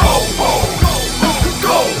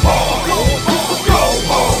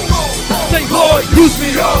 Say, Lord, use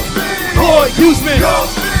me. Lord, use me.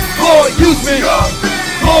 Lord, use me.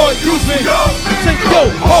 Lord, use me. Say, go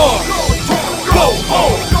hard. Go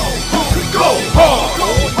hard. Go hard.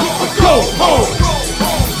 Go hard.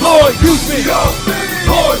 Lord, use me.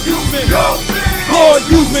 Lord, use me. Lord,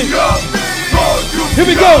 use me. Here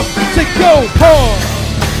we go. Say, go hard.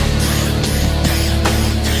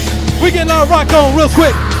 We getting our rock on real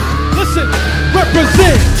quick. Listen,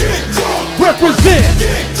 represent. Represent.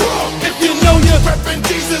 If you know you're repping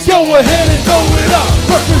Jesus, go ahead and throw it up.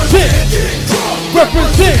 Represent.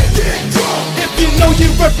 Represent. If you know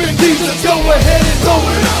you're repping Jesus, go ahead and throw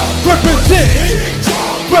it up. Represent.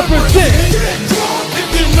 Represent. If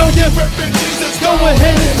you know you're repping Jesus, go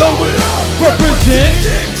ahead and throw it up. Represent.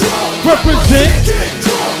 Represent.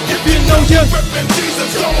 If you know you're repping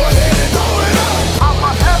Jesus, go ahead and throw it up. I'm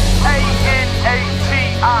a F-A-N-A-T-I-C.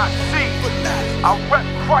 I rep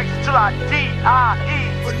Christ till I D-I-E.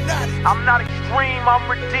 I'm not extreme, I'm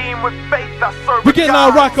redeemed with faith. I serve. We're getting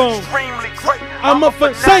our rock on. Extremely great. I'm a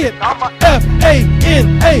say it. F-A-N-A-T-I-C.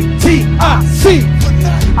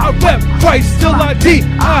 I rep Christ till I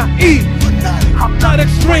D-I-E. I'm not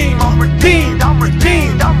extreme, I'm redeemed, I'm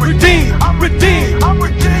redeemed, I'm redeemed, I'm redeemed, I'm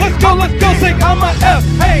redeemed. Let's go, say I'm a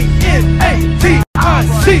F-A-N-A-T-I-C.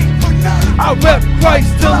 I rep Christ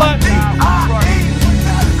till I D-I-E.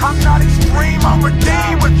 I'm not extreme, I'm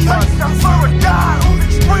redeemed with faith. I serve a God who's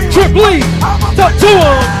extreme. Triple E, talk to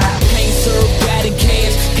him. Can't serve God and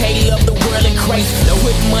cash, can't love the world and Christ. No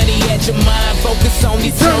with money at your mind, focus on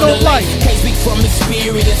eternal life. Can't speak from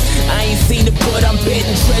experience, I ain't seen it but I'm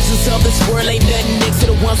betting treasures of this world ain't nothing next to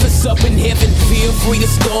the ones that's up in heaven. Feel free to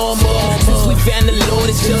storm up, since we found the Lord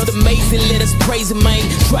it's just amazing. Let us praise him, man,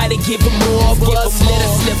 try to give him more of us. Let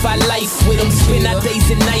us live our life with him, spend our days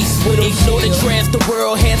and nights with him. Ignore the trance the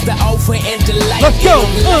world has to offer and delight. Let's go.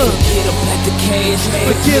 Forget about the cash,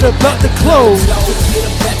 forget about the clothes, forget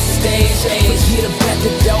about the stage, forget about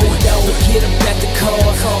the dough, forget about the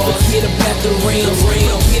cars, forget about the rims,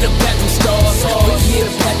 forget about them stars, forget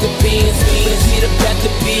about the Benz, forget about the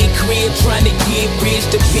big crib, trying to get rich,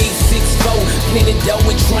 the big 6'4", plenty dough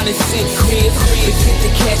and trying to sit cribs, forget the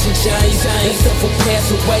cash and change, that stuff will pass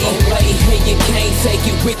away, hey, you can't take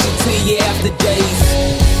it with you till you after days.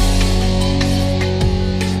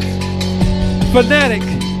 Fanatic,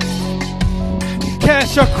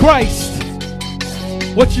 cash or Christ,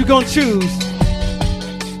 what you gonna choose?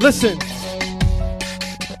 Listen,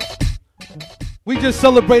 we just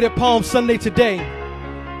celebrated Palm Sunday today.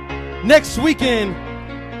 Next weekend,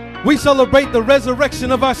 we celebrate the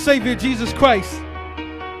resurrection of our Savior, Jesus Christ.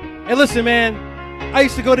 And listen, man, I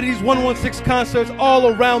used to go to these 116 concerts all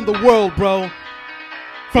around the world, bro.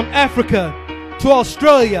 From Africa to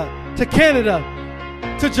Australia to Canada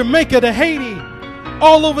to Jamaica to Haiti,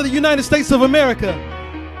 all over the United States of America.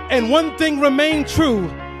 And one thing remained true.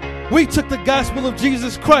 We took the gospel of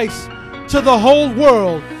Jesus Christ to the whole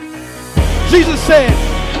world. Jesus said,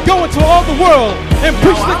 go into all the world and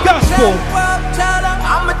preach the gospel.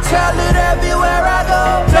 I'ma tell it everywhere I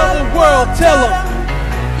go. Tell the world, tell them.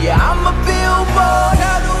 Yeah, I'm a billboard.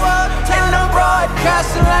 And I'm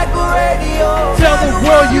broadcasting like a radio. Tell the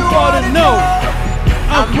world you ought to know.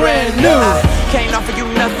 I'm brand new. Can't offer you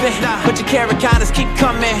nothing, but your carrot kindness keep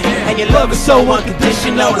coming. And your love is so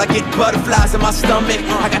unconditional. I get butterflies in my stomach.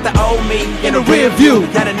 I got the old me in the rear view.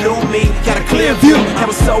 Got a new me, got a clear view. I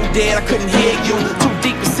was so dead I couldn't hear you. Too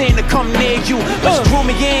deep to sin to come near you. But you drew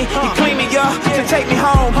me in, you clean me up, to take me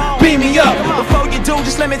home, beam me up. Before you do,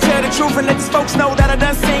 just let me tell the truth and let these folks know that I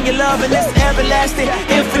done seen your love and it's everlasting,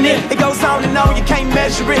 infinite. It goes on and on, you can't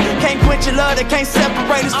measure it. Can't quench your love, that can't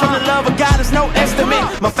separate us from the love of God. There's no estimate.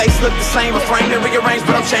 My face look the same, a frame and rearranged,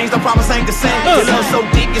 but I'm changed. I promise I ain't the same. Your love so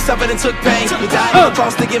deep, you suffered and took pain. You died on the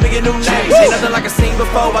cross to give me a new name. Ain't nothing like I seen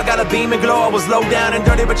before. I got a beam and glow. I was low down and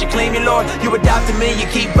dirty, but you claim me, Lord. You adopted me, you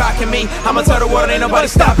keep rocking me. I'ma tell the world ain't nobody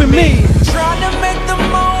stopping me. Trying to make the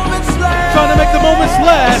moments last. Trying to make the moments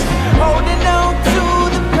last. Holding on to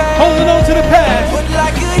the past. Holding on to the past. But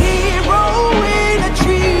like a hero in a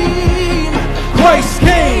dream. Christ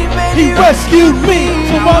came, he rescued me.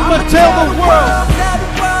 So I'ma tell the world.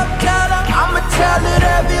 I'ma tell it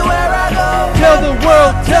everywhere I go. Tell the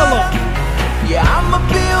world, tell them. Yeah, I'm a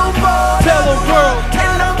billboard. Tell the world.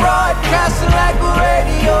 And I'm broadcasting like a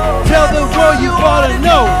radio. Tell the world you ought to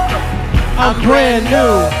know. I'm brand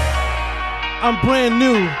new. I'm brand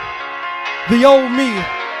new. The old me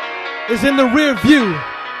is in the rear view.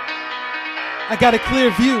 I got a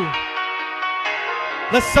clear view.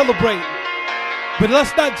 Let's celebrate. But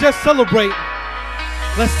let's not just celebrate.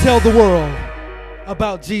 Let's tell the world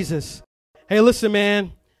about Jesus. Hey, listen,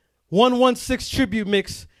 man. 116 tribute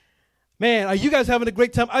mix. Man, are you guys having a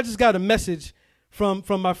great time? I just got a message from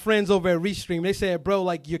my friends over at Restream. They said, bro,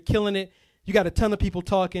 like, you're killing it. You got a ton of people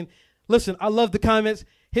talking. Listen, I love the comments.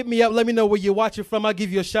 Hit me up. Let me know where you're watching from. I'll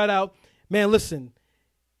give you a shout out. Man, listen,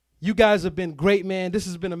 you guys have been great, man. This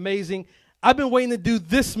has been amazing. I've been waiting to do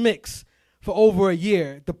this mix for over a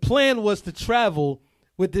year. The plan was to travel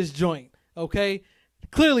with this joint, okay?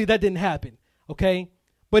 Clearly, that didn't happen, okay?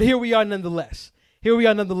 But here we are nonetheless. Here we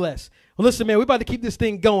are nonetheless. Well, listen, man, we're about to keep this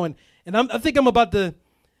thing going. And I think I'm about to,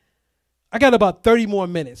 I got about 30 more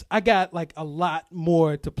minutes. I got like a lot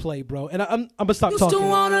more to play, bro. And I'm going to stop talking.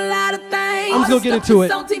 Want a lot of things. I'm just going to get into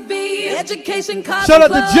it. On TV, education, shout out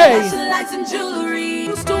to Jay. Lights and jewelry.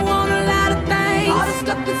 Used to want a lot of things. All the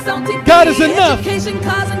stuff that's on TV. God is enough. Education,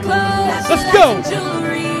 cars and clothes. Let's go.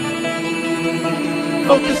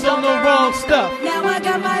 Focus on the wrong stuff. Now I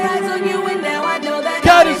got my eyes on you and now I know that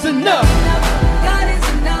God is enough. God is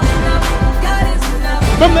enough. God is enough.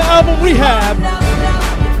 From the album Rehab.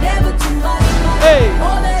 Never too much. Hey.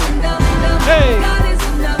 More than enough. Hey. God is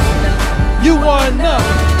enough. You are enough.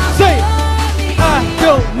 Say it. I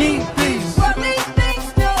don't need these.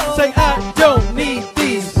 Say I don't need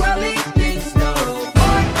these.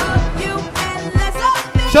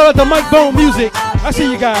 Shout out to Mike Bone Music. I see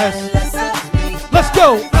you guys. Let's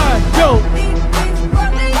go. I don't.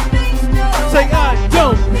 Say I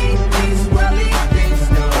don't.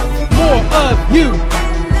 More of you.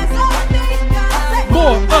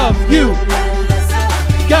 More of you.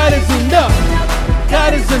 God is enough.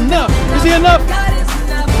 God is enough. Is he enough?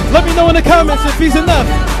 Let me know in the comments if he's enough.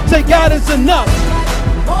 Say God is enough.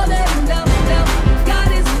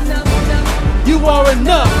 You are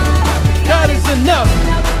enough. God is enough.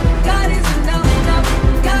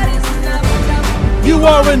 You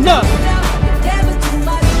are enough.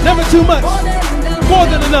 Never too much. More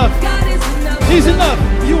than enough. He's enough.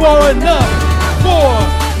 You are enough for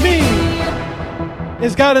me.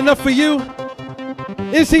 Is God enough for you?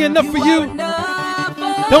 Is he enough for you?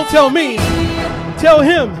 Don't tell me. Tell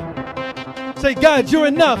him. Say, God, you're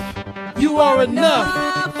enough. You are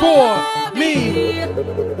enough for me.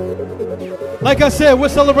 Like I said, we're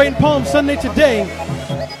celebrating Palm Sunday today.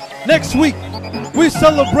 Next week, we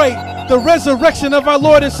celebrate the resurrection of our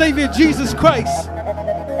Lord and Savior Jesus Christ.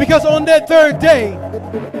 Because on that third day,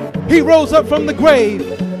 he rose up from the grave.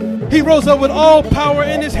 He rose up with all power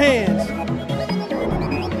in his hands.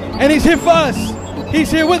 And he's here for us.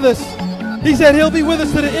 He's here with us. He said he'll be with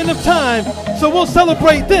us to the end of time. So we'll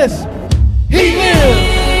celebrate this. He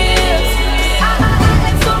lives.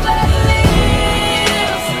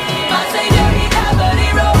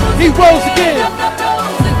 He rose again.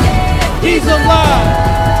 He's alive.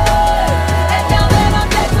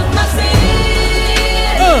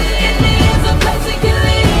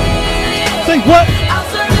 Say what?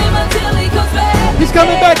 He's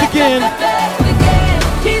coming back again.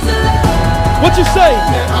 What you say?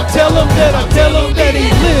 I tell him that he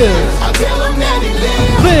lives. I tell him that he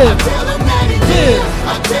lives. Live. Live.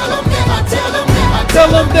 I tell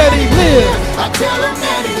him that he lives. I tell him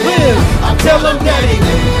that he lives. I tell him that he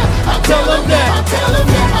lives. I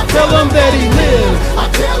tell him that he lives. I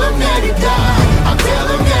tell him that he died. I tell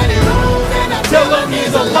him that he rose. And I tell him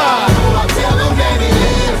he's alive. I tell him that he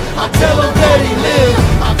lives. I tell him that he lives.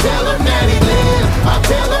 I tell him that he lives.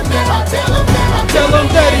 I tell him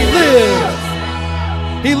that he lives.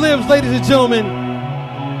 He lives, ladies and gentlemen,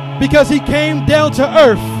 because he came down to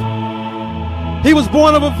earth. He was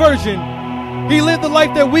born of a virgin. He lived the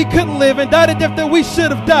life that we couldn't live and died a death that we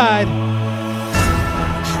should have died.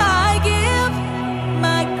 I give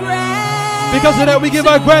my gratitude. Because of that, we give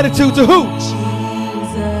our gratitude to who?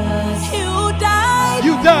 Jesus, you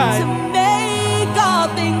died. to make all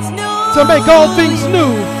things new. To make all things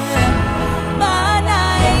new. My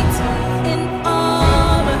knight in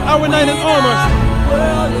armor. Our knight in armor.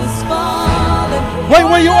 World is falling. Right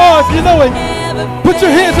where you are, if you know it. Put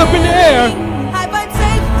your hands up in the air. I find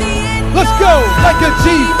safety in Let's go, like a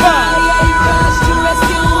G5.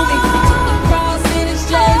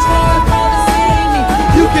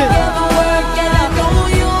 You can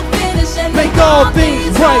make all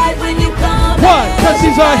things right. Why? Because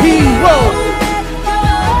he's our hero.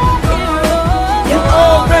 You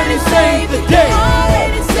already saved the day.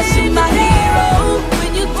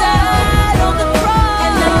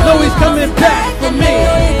 Know he's coming back for me.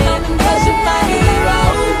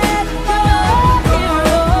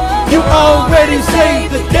 You already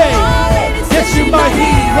saved the day. Yes, you're my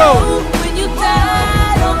hero. When you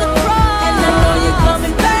died on the cross, and I know you're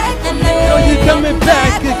coming back. And I know you're coming coming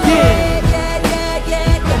back again.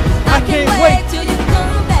 I can't wait till you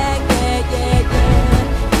come back.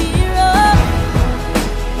 Hero.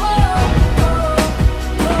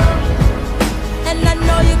 And I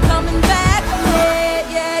know you're coming back.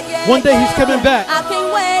 One day he's coming back. I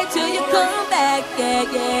can't wait till you come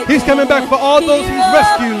back. He's coming back for all those he's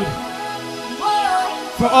rescued.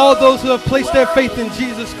 For all those who have placed their faith in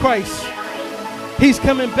Jesus Christ. He's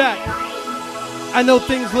coming back. I know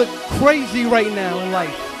things look crazy right now in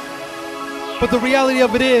life. But the reality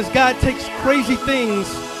of it is God takes crazy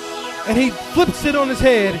things and he flips it on his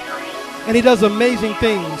head and he does amazing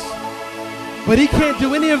things. But he can't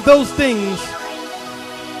do any of those things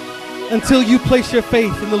until you place your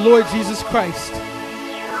faith in the Lord Jesus Christ.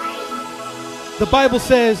 The Bible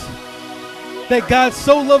says that God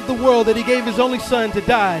so loved the world that he gave his only son to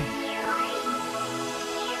die.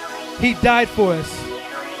 He died for us.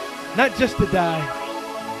 Not just to die.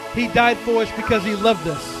 He died for us because he loved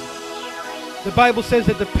us. The Bible says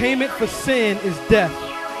that the payment for sin is death,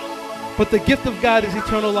 but the gift of God is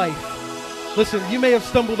eternal life. Listen, you may have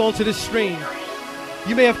stumbled onto this stream.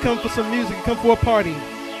 You may have come for some music, come for a party.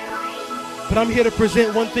 But I'm here to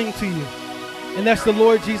present one thing to you, and that's the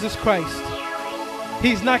Lord Jesus Christ.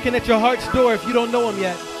 He's knocking at your heart's door if you don't know him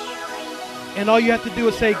yet. And all you have to do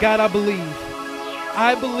is say, God, I believe.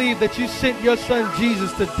 I believe that you sent your son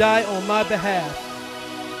Jesus to die on my behalf.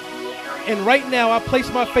 And right now I place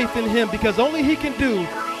my faith in him because only he can do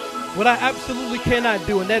what I absolutely cannot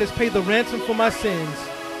do, and that is pay the ransom for my sins.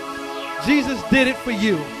 Jesus did it for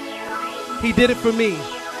you. He did it for me.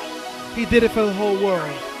 He did it for the whole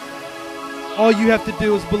world. All you have to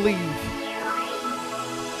do is believe.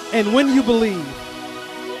 And when you believe,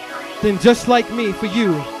 then just like me, for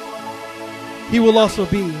you, he will also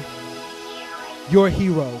be your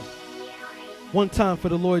hero. One time for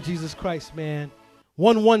the Lord Jesus Christ, man.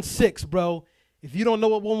 116, bro. If you don't know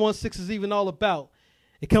what 116 is even all about,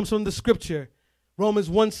 it comes from the scripture. Romans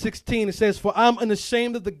 1:16, it says, for I'm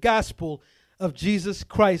unashamed of the gospel of Jesus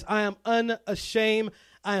Christ. I am unashamed.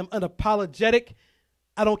 I am unapologetic.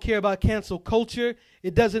 I don't care about cancel culture.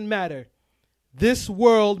 It doesn't matter. This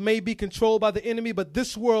world may be controlled by the enemy, but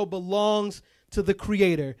this world belongs to the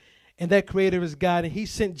Creator. And that Creator is God. And he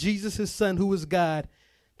sent Jesus, his son, who is God,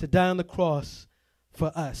 to die on the cross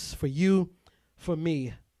for us, for you, for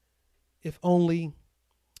me. If only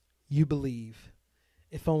you believe.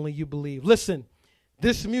 If only you believe. Listen,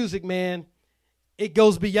 this music, man, it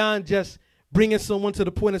goes beyond just bringing someone to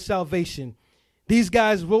the point of salvation. These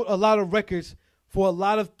guys wrote a lot of records for a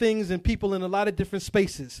lot of things and people in a lot of different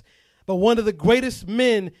spaces. But one of the greatest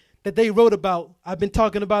men that they wrote about, I've been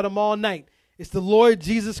talking about him all night, is the Lord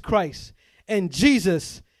Jesus Christ. And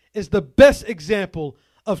Jesus is the best example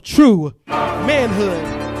of true manhood.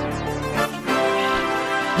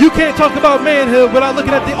 You can't talk about manhood without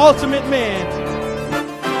looking at the ultimate man.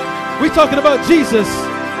 We're talking about Jesus.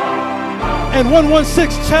 And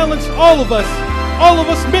 116 challenged all of us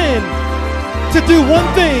men, to do one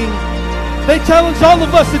thing. They challenged all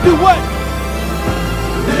of us to do what?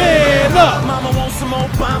 Man up. Mama wants some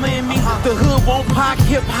Obama in me. The hood won't pop,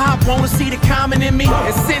 hip hop wanna see the common in me.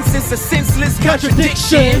 And since it's a senseless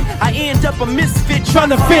contradiction, I end up a misfit trying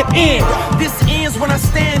to fit in. This ends when I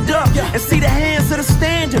stand up and see the hands of the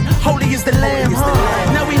standard. Holy is the Lamb.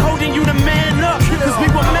 Now we holding you to man up, cause we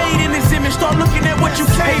were made in his image. Start looking at what you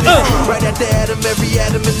came from. Right after Adam, every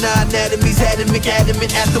atom and non-atomies, adamant,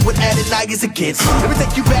 adamant. After what added, I is against. Let me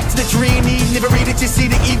take you back to the dream. Eve never read it, you see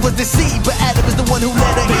that Eve was deceived, but Adam is the one who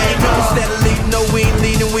let her in. Instead of leading, no, we ain't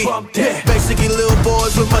leading, we basically little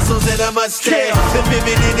boys with muscles and a mustache. The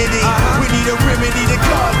femininity, we need a remedy to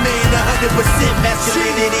God, man, 100%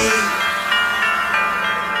 masculinity.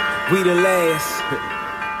 We the last.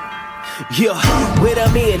 Yeah, where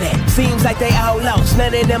them in at? Seems like they all lost.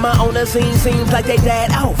 None of them are on the scene. Seems like they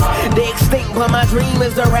died off. They extinct, but my dream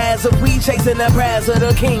is the rise of we chasing the prize of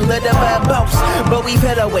the king, the divine boss. But we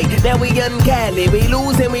fell away, now we ungodly. We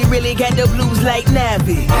lose and we really got the blues like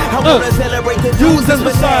Navi. I wanna celebrate the dudes as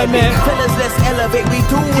beside man. Tell us let's elevate, we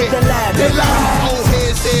do with the live. They lie, old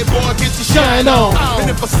head said, boy, get your shine on.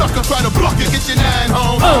 And if a sucker try to block it, get your 9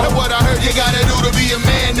 home. And what I heard you gotta do to be a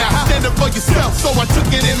man now. Stand up for yourself, so I took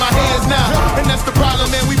it in my hands now. And that's the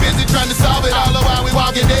problem, man, we busy trying to solve it. All the while we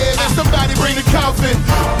walking dead, and somebody bring the coffin.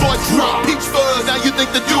 Boy, drop peach fuzz, now you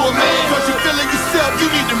think to do a man. Cause you feeling yourself,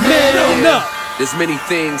 you need to man up. There's many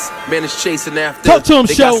things man is chasing after. Talk to him,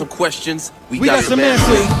 they show. got some questions. We got some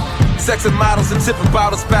answers. Sex and models and tipping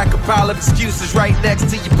bottles, back a pile of excuses right next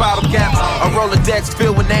to your bottle caps. A Rolodex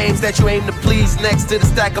filled with names that you aim to please, next to the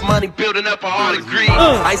stack of money building up a heart of greed.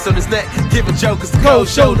 Ice on his neck, giving jokers the cold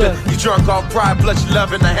shoulder. You drunk off pride, plus you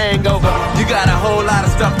loving the hangover. You got a whole lot of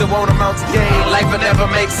stuff that won't amount to gain. Life will never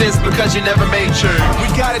make sense because you never made sure. We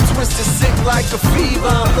got it twisted, sick like a fever.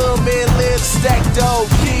 Little man live, stack dough,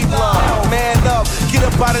 keep long. Man up, get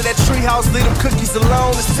up out of that treehouse, leave them cookies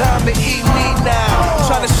alone. It's time to eat meat now.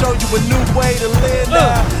 Trying to show you a new way to live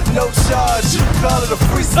now. No charge, you call it a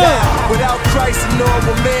freestyle. Without Christ, a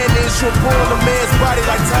normal man is born a man's body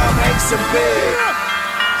like Tom Hanks in bed.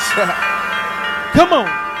 Come on.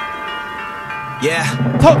 Yeah.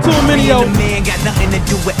 Talk to him, Minio. Being a man got nothing to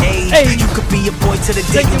do with age. You could be a boy to the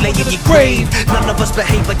day you lay in your grave. None of us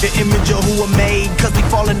behave like the image of who we're made. Cause we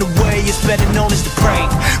fall in the way, it's better known as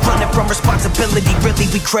depraved. Running from responsibility, really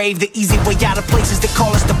we crave the easy way out of places that call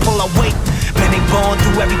us to pull our weight. Man, they born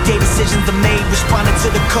through everyday decisions are made. Responding to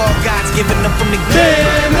the call God's giving them from the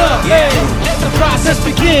man up, yeah. Let the process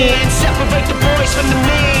begin. Separate the boys from the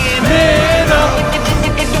men. Man up.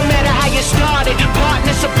 It don't matter how you started,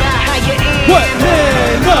 partner's about how you end. What?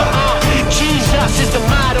 Man up. Jesus is the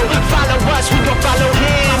model. Follow us, we gon' follow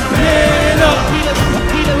him. Man up.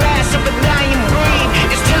 We the last of a dying breed.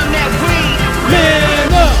 It's time that we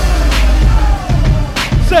man up.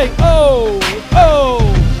 Say oh, oh.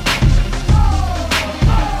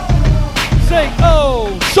 Say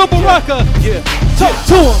oh. Show Baraka. Yeah. Talk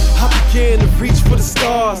to him. I began to reach for the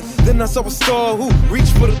stars. Then I saw a star who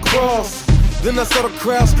reached for the cross. Then I saw the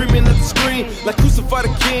crowd screaming at the screen like crucify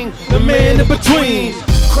the king, the man in between.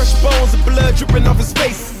 Crushed bones and blood dripping off his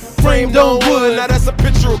face. Framed on wood, now that's a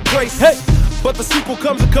picture of grace. Hey. But the sequel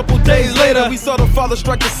comes a couple days later. We saw the father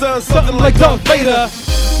strike the son, something like Darth Vader.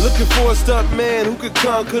 Looking for a stunt man who could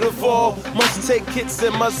conquer the fall. Must take hits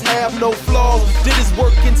and must have no flaws. Did his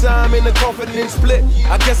work in time in a confidence split.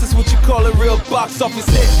 I guess it's what you call a real box office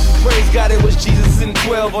hit. Praise God it was Jesus in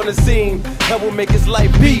 12 on the scene. That will make his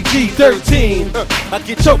life PG-13. I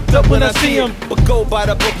get choked up when I see him, but go by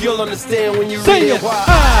the book, you'll understand when you read it.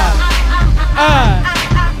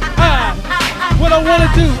 What I wanna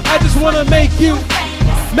do, I just wanna make you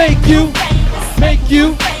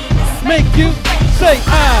say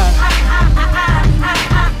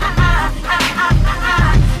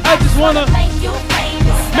I just wanna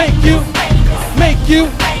make you.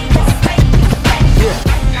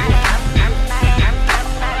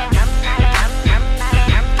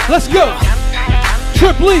 Let's go.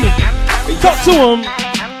 Trip Lee, talk to him.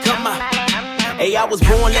 Come on. Hey, I was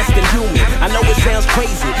born less than human. I know it sounds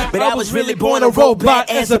crazy, but I was really born a robot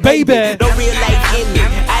as a baby. No real life in me.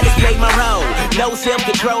 I just played my role. No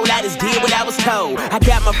self-control, I just did what I was told. I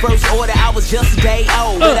got my first order, I was just a day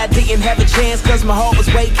old. But I didn't have a chance cause my heart was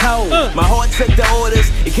way cold. My heart took the orders,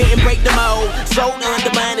 it couldn't break the mold. So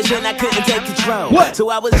undermined and I couldn't take control. So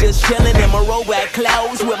I was just chilling in my robot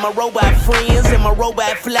clothes with my robot friends and my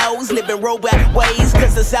robot flows. Living robot ways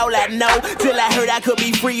cause that's all I know. Till I heard I could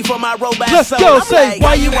be free from my robot Let's soul. go, I'm say, like,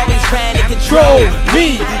 why you always trying to control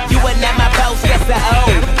me? You are not my boss, that's the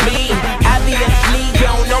old me. Obviously, you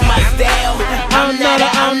don't know my style. I'm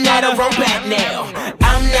not a robot now.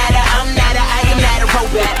 I am not a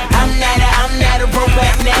robot. I'm not a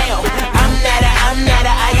robot now.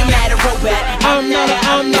 I am not a robot. I'm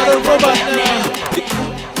not a robot now.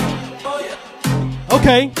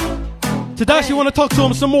 Okay. Tadashi wanna talk to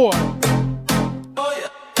him some more.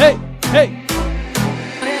 Hey, hey.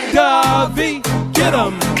 Gavi, get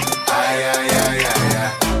him.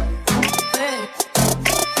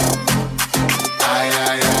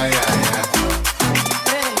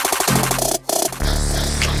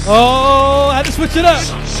 Oh, had to switch it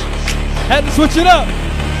up.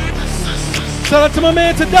 Shout out to my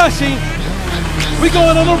man Tadashi. We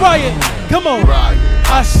going on a riot. Come on.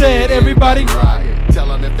 I said everybody. Tell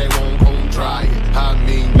them if they won't try it. I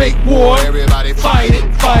mean, make war. Everybody fight it.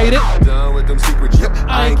 Done with them secrets. Yep,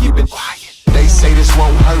 I ain't keeping quiet. They say this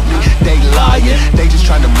won't hurt me. They lying. They just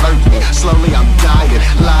trying to murk me. Slowly I'm dying.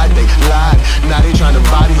 Lied, they lied. Now they trying to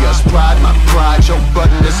body us. Pride, my pride. Your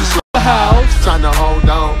button, this is the house. Trying to hold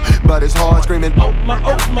on, but it's hard screaming. Oh my.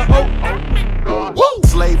 Woo!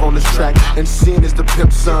 Slave on this track, and sin is the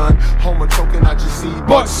pimp son. Homer choking, I just see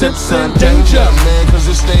Bart Simpson. Danger, man, cause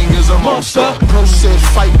this thing is a monster. Bro said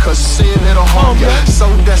fight, cause sin it'll harm ya. So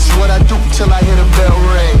that's what I do till I hear the bell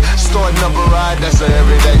ring. Start number ride, that's an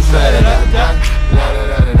everyday thing.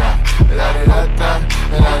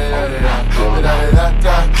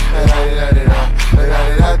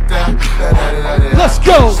 Let's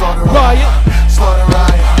go, riot. Slaughter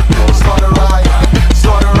riot, slaughter riot,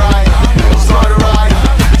 slaughter riot, slaughter riot,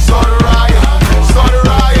 slaughter riot, slaughter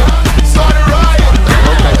riot,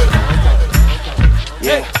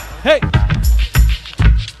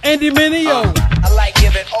 Andy Mineo. I like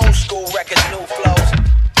giving old school records new flows.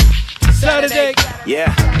 Saturday.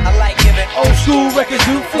 Yeah. I like giving Old school records,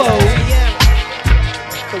 new flows.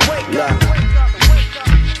 Yeah.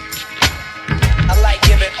 I like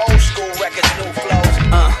giving old school records new flows.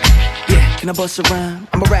 Yeah, can I bust a rhyme?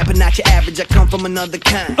 I'm a rapper, not your average, I come from another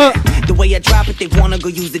kind. The way I drop it, they wanna go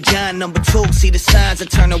use the John. Number 2, see the signs, I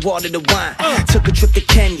turn the water to wine. Took a trip to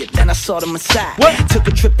Kenya, then I saw the Messiah. Took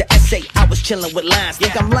a trip to SA, I was chilling with lines.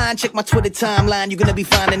 Think I'm lying, check my Twitter timeline. You're gonna be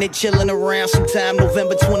finding it chilling around sometime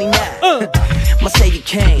November 29. Must say you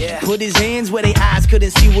came. Put his hands where their eyes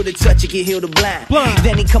couldn't see with a touch, you get healed the blind.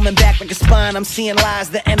 Then he coming back like a spine, I'm seeing lies.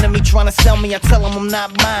 The enemy trying to sell me, I tell him I'm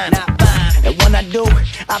not mine. And when I do,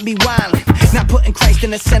 I be wildin'. Not putting Christ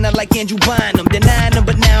in the center like Andrew Bynum. Denying him,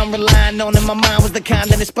 but now I'm relying on him. My mind was the kind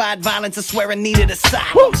that inspired violence. I swear I needed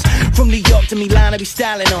asylums. From New York to Milan, I be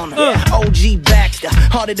styling on him. OG Baxter,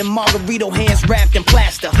 harder than Margarito, hands wrapped in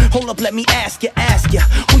plaster. Hold up, let me ask you,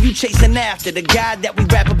 who you chasing after? The guy that we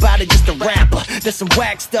rap about is just a rapper. There's some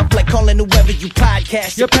whack stuff like calling whoever you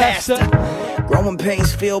podcast your pastor. Growing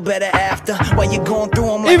pains feel better after. While you're going through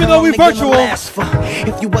them like even though we virtual.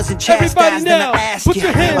 If you wasn't chastised, then I ask you,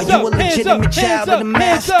 are you a legitimate child of the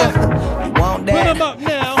master? You want that?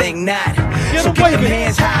 Think not. So keep them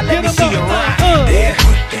hands high, let me see you rock. There.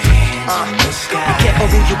 Be careful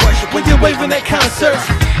who you worship when you're waving at concerts.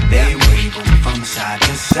 They wave them from side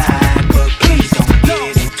to side, but please don't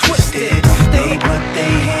get it twisted. They put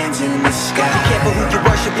their hands in the sky. Be careful who you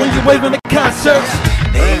worship when you're waving at concerts.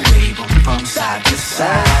 They wave them from side to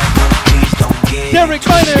side, but please don't get it Derek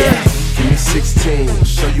Miner. Give me 16,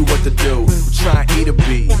 show you what to do. Try E to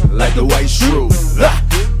B, like the white shrew.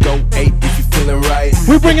 Go 8 if you feeling right.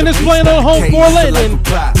 We're bringing this playing on home for landing.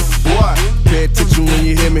 Boy, pay attention when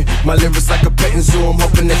you hear me. My lyrics like a petting zoo, I'm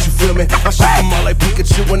hoping that you feel me. I shoot them all like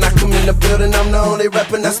Pikachu when I come in the building. I'm the only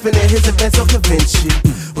rapper not spinning his events on convention.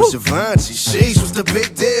 With Givenchy, sheesh, what's the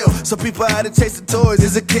big deal? Some people had to chase the toys,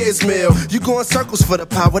 it's a kid's meal. You go in circles for the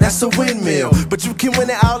power, that's a windmill. But you can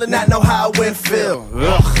win it all and not know how it went feel.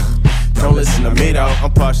 Ugh. Don't listen to me though,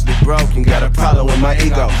 I'm partially broken, got a problem with my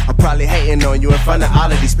ego. I'm probably hating on you in front of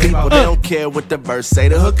all of these people. They don't care what the verse say,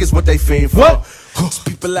 the hook is what they fiend for. What?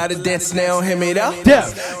 People out of dance, they don't hear me though.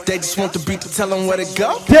 They just want the beat to tell them where to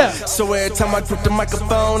go. So every time I grip the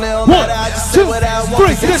microphone, they don't know that I just say what I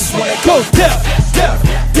want. They just wanna go deaf.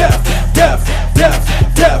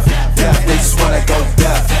 They just wanna go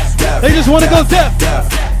deaf. They just wanna go deaf.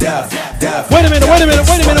 Wait a minute.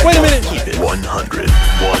 Keep it 100.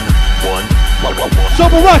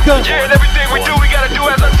 Sober Rocker. Yeah, and everything we do, we gotta do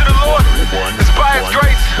as unto the Lord. It's by His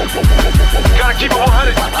grace. Gotta keep it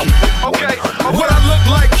 100. Okay. What I look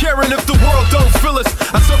like, Karen, if the world don't feel us.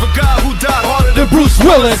 I serve a God who died harder than Bruce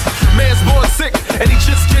Willis. Man's born sick, and he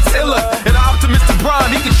just gets iller. And an optimistic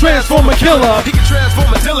Brian, he can transform a killer. He can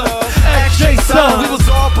transform a dealer. Ask Jason, we was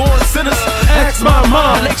all born sinners. Ask my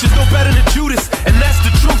mom. Nature's no better than Judas, and that's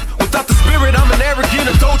the truth. Without the spirit, I'm an arrogant,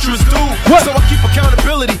 adulterous dude. So I keep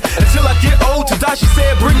accountability until I get old. Tadashi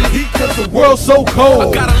said, bring the heat, cause the world's so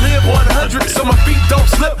cold. I gotta live 100 so my feet don't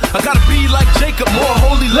slip. I gotta be like Jacob, more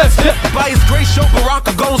holy, less hip. By His grace, show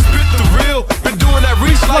Baraka gon' spit the real. Been doing that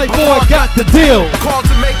reach like boy, I got the deal. Called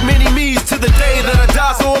to make many me's to the day that I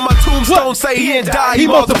die. So on my tombstone say he didn't die, he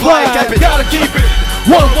multiplied. Gotta keep it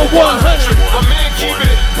 1 for 100. My man keep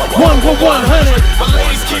it 1 for 100. My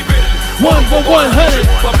ladies keep it 1 for 100.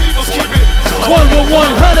 My peoples keep it 1 for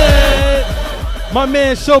 100. My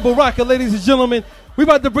man Sober Rocker, ladies and gentlemen. We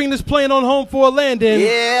about to bring this plane on home for a landing.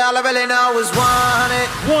 Yeah, all I really know is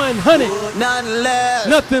 100. 100. Nothing left.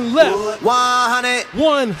 Nothing left. 100.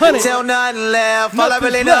 100. Till nothing left. All I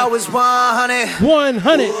really know is 100.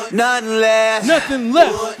 100. Nothing left. Nothing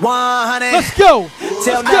left. 100. Let's go. Till Let's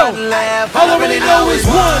go. nothing left. All I really know is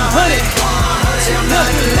 100. Till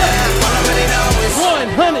nothing left. All I really know is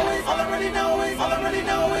 100.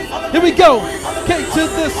 Here we go. K to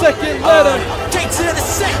the second letter. K to the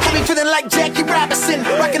second. I be feeling like Jackie Robinson,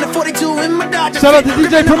 rocking the 42 in my Dodger. Shout out to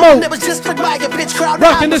DJ Promote. That was just like by a bitch crowd.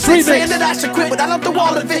 Rocking this remix. Saying that I should quit, but I love the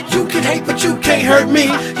wall of it. You can hate, but you can't hurt me.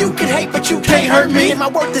 You can hate, but you can't hurt me. And my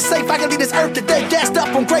work is safe. I can leave this earth today. Gassed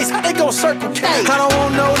up on grace. How they gon' Circle K? I don't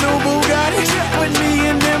want no new Bugatti. Put me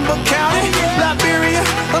in Member County, Liberia.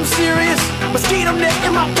 I'm serious. Mosquito net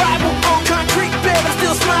in my Bible on concrete bed. I'm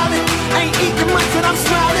still smiling. Ain't eating much, but I'm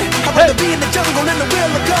smiling. I'd rather be in the jungle than the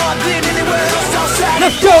will of God than anywhere else outside.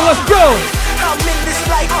 Let's go, let's go. I'm in this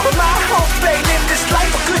life, but my hope ain't in this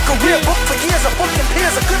life. A good career, book for years, a book and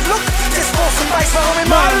peers, a good look. Just want some advice for home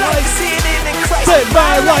in my life. See it in Christ. Set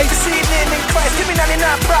my life. See it in Christ. Give me 99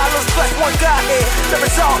 problems plus one Godhead. The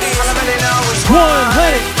result is 100.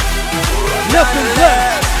 Nothing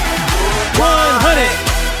left.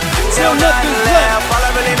 till nothing's left. All I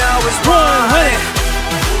really know is 100.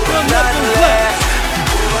 Till nothing's left.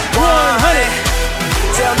 100.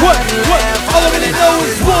 What? All I really know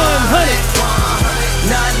is 100.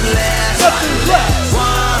 Nothing left. Nothing's left.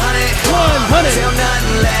 100. Till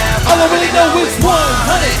nothing left. All I really know is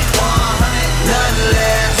 100. Nothing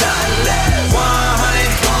left.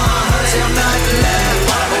 100. Till nothing left.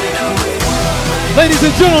 Ladies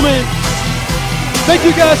and gentlemen, thank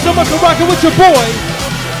you guys so much for rocking with your boy.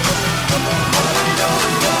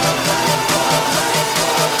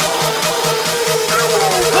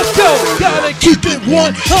 Let's go. Gotta keep it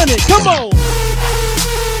 100. Come on.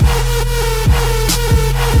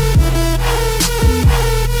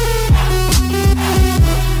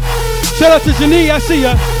 Shout out to Janine, I see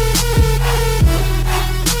ya.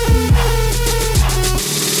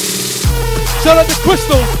 Shout out to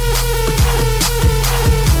Crystal.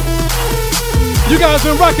 You guys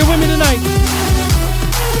been rocking with me tonight.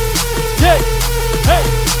 Yeah. Hey,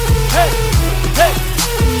 hey, hey,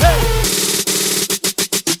 hey.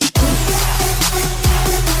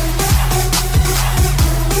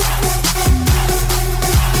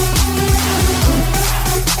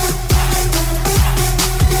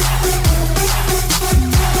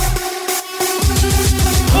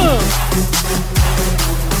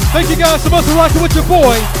 Thank you guys so much for rocking with your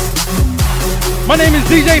boy. My name is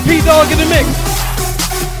DJ P Dog in the Mix.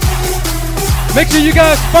 Make sure you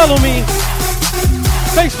guys follow me.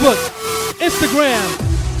 Facebook, Instagram,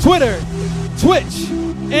 Twitter, Twitch,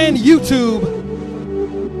 and YouTube.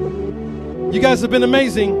 You guys have been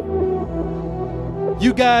amazing.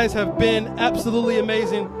 You guys have been absolutely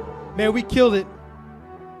amazing. Man, we killed it.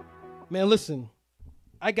 Man, listen,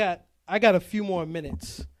 I got a few more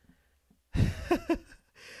minutes.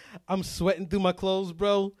 I'm sweating through my clothes,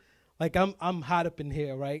 bro. Like I'm hot up in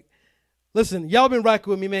here, right? Listen, y'all been rocking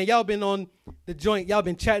with me, man. Y'all been on the joint. Y'all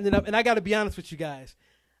been chatting it up. And I got to be honest with you guys.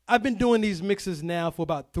 I've been doing these mixes now for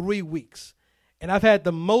about 3 weeks. And I've had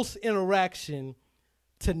the most interaction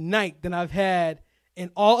tonight than I've had in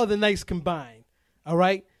all other nights combined. All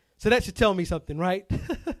right? So that should tell me something, right?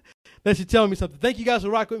 That should tell me something. Thank you guys for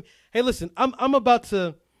rocking with me. Hey, listen, I'm about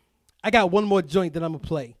to, I got one more joint that I'm going to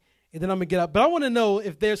play. And then I'm going to get up. But I want to know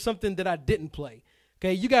if there's something that I didn't play.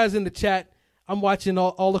 Okay, you guys in the chat, I'm watching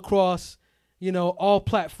all across, you know, all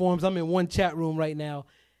platforms. I'm in one chat room right now.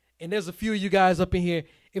 And there's a few of you guys up in here.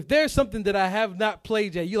 If there's something that I have not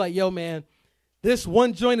played yet, you're like, yo, man, this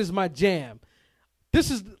one joint is my jam. This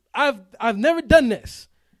is, I've never done this.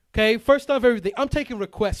 Okay, first off everything, I'm taking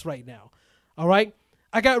requests right now. All right,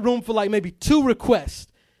 I got room for like maybe 2 requests,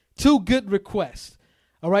 2 good requests.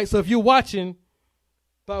 All right, so if you're watching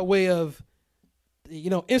by way of,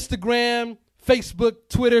 you know, Instagram, Facebook,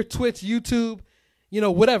 Twitter, Twitch, YouTube, you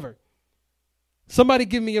know, whatever. Somebody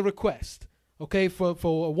give me a request, okay, for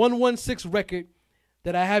a 116 record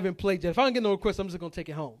that I haven't played yet. If I don't get no request, I'm just going to take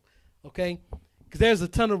it home, okay? Because there's a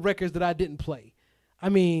ton of records that I didn't play. I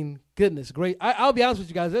mean, goodness, great. I'll be honest with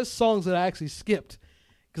you guys. There's songs that I actually skipped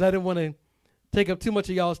because I didn't want to take up too much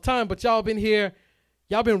of y'all's time. But y'all been here.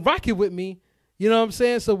 Y'all been rocking with me. You know what I'm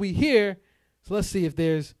saying? So we here. So let's see if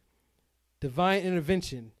there's Divine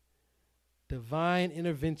Intervention. Divine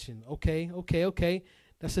Intervention. Okay.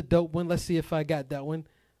 That's a dope one. Let's see if I got that one.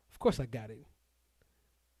 Of course I got it.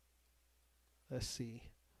 Let's see.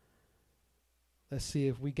 Let's see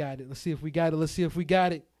if we got it. Let's see if we got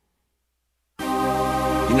it.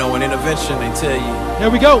 You know, an intervention, they tell you. There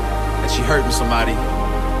we go. That you're hurting somebody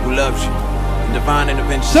who loves you. And divine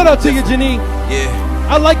intervention. Shout out to you, Janine. Yeah.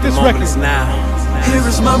 I like this record. Now. Here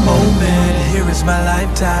is my moment, here is my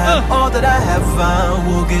lifetime. All that I have found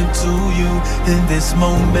will give to you in this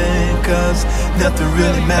moment, cause nothing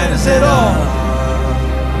really matters at all.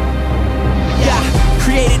 Yeah,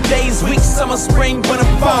 created days, weeks, summer, spring, winter,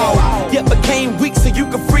 fall. Yet became weak so you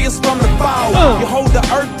can free us from the fall. You hold the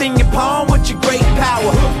earth in your palm with your great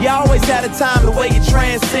power. You always had a time the way you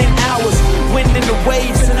transcend hours. Wind in the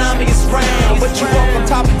waves, tsunami is round. But you walk on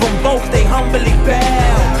top of them both, they humbly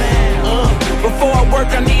bow. Before I work,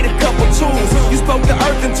 I need a couple tools. You spoke the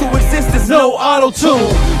earth into existence, no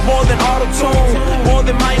auto-tune. More than auto-tune, more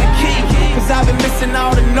than minor key. Cause I've been missing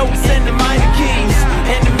all the notes and the minor keys.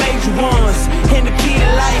 And the major ones, and the key to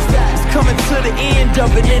life is coming to the end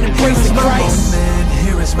of it and embracing Christ.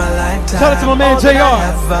 Here is my lifetime. Shout out to my man JR.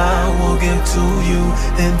 I will give to you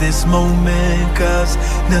in this moment, cause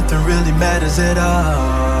nothing really matters at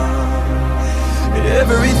all.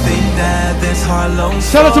 Everything that this heart longs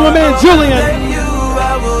for. Shout out to my man Julian. You,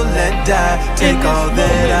 I will let die. Take all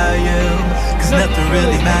that I am, cause nothing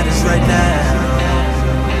really matters right now.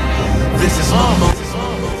 This is my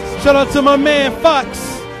moment. Shout out to my man Fox.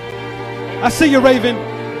 I see you, Raven.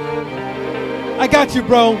 I got you,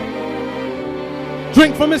 bro.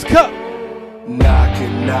 Drink from his cup.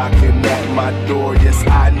 Knocking at my door. Yes,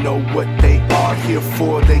 I know what they are here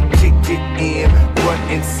for. They kick it in, run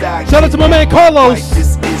inside. Shout out to my man Carlos. Like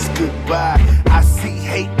this is goodbye. I see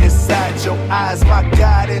hate inside your eyes, my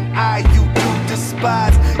God, and you do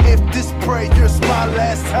despise. If this prayer's my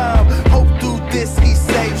last time, hope through this he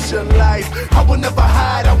saves your life. I will never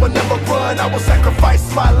hide, I will never run. I will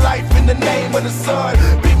sacrifice my life in the name of the Son.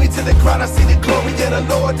 Beat me to the ground, I see the glory of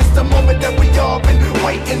the Lord. This the moment that we all been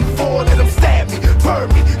waiting for. Let him stab me, burn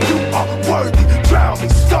me, you are worthy. Drown me,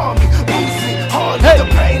 storm me, bruise me, hard. The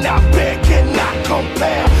pain I bear cannot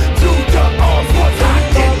compare to the arms once I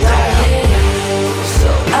get down. So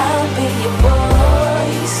I'll be your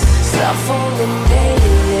voice. Stop falling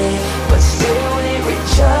daily, but still we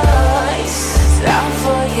rejoice. Stop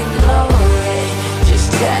for your glory,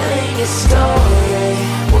 just telling your story.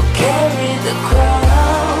 We'll carry the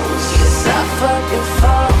cross. You suffer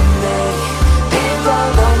before me. People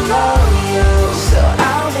don't know you, so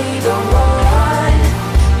I'll be the one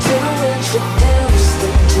to introduce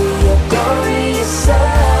them to your glorious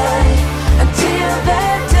side. Until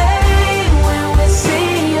that day when we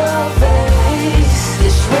see your face,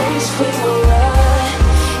 this race we will run,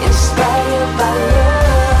 inspired by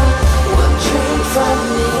love. We'll drink from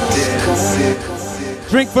his cup.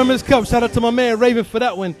 Drink from his cup. Shout out to my man Raven for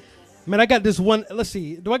that one. Man, I got this one. Let's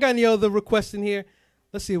see. Do I got any other requests in here?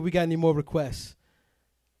 Let's see if we got any more requests.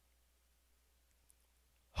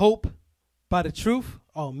 Hope by the Truth.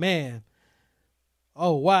 Oh man.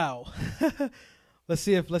 Oh wow. Let's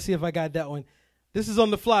see if I got that one. This is on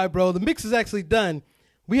the fly, bro. The mix is actually done.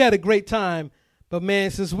 We had a great time, but man,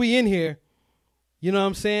 since we in here, you know what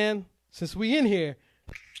I'm saying? Since we in here,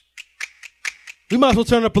 we might as well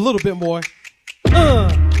turn up a little bit more.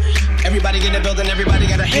 Everybody in the building, everybody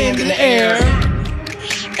got a hand in the air.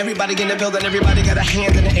 Everybody in the building, everybody got a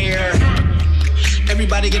hand in the air.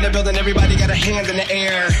 Everybody in the building, everybody got a hand in the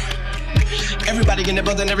air. Everybody in the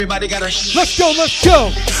building, everybody got a Let's go, let's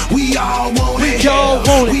go. We all want it. We all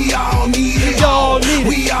want it. We all need it. We all need it.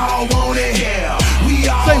 We all want it. Yeah. We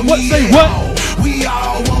all say what, need say it. what? We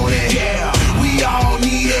all want it. Yeah. We all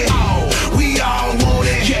need it. We all want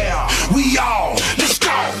it. Yeah. We all. Let's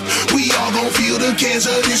go. We all gon' feel the cares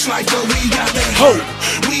of this life, but we got that hope.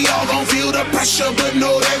 We all gon' feel the pressure, but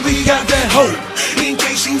know that we got that hope. In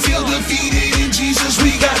case you feel defeated, in Jesus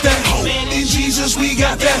we got that hope. In Jesus we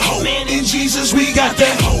got that hope. In Jesus we got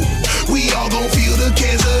that hope. We all gon' feel the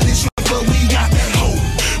cares of this life, but we got that hope.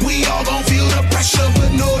 We all gon' feel the pressure,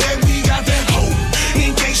 but know that we got that hope.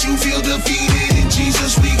 In case you feel defeated, in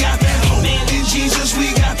Jesus we got that hope. In Jesus we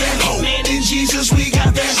got that hope. In Jesus we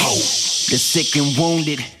got that hope. The sick and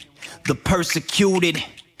wounded, the persecuted,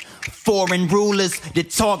 foreign rulers, the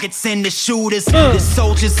targets and the shooters, the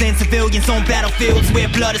soldiers and civilians on battlefields where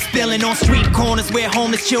blood is spilling, on street corners where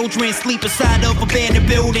homeless children sleep beside of abandoned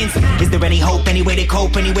buildings. Is there any hope, any way to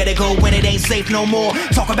cope, anywhere to go when it ain't safe no more?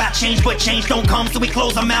 Talk about change, but change don't come, so we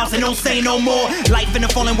close our mouths and don't say no more. Life in a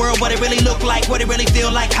fallen world, what it really look like, what it really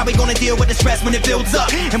feel like, how we gonna deal with the stress when it builds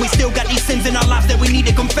up, and we still got these sins in our lives that we need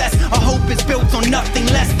to confess. Our hope is built on nothing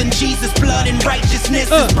less than Jesus' blood and righteousness,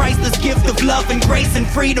 His priceless gift of love and grace and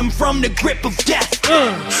freedom from the grip of death.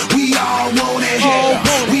 We all want it.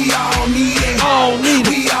 We all need it. All need it.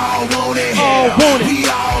 We all want it. All want it. We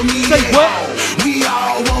all need Say it. what? We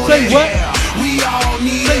all want Say it. what? We all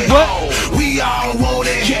need Say it. what? We all want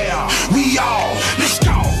it. We all. Let's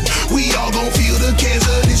go. We all gon' feel the cares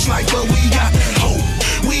of this life, but we got that hope.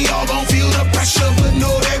 We all gon' feel the pressure, but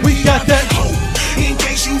know that we got that hope. In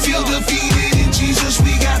case you feel defeated, in Jesus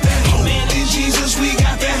we got that hope. In Jesus we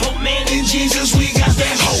got that hope. In Jesus we got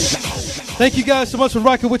that hope. Thank you guys so much for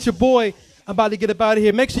rocking with your boy. I'm about to get up out of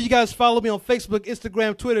here. Make sure you guys follow me on Facebook,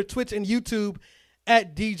 Instagram, Twitter, Twitch, and YouTube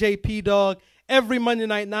at DJ P Dog. Every Monday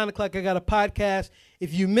night, 9 o'clock, I got a podcast.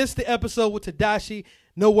 If you missed the episode with Tadashi,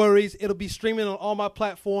 no worries. It'll be streaming on all my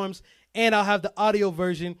platforms, and I'll have the audio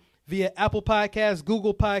version via Apple Podcasts,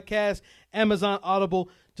 Google Podcasts, Amazon Audible.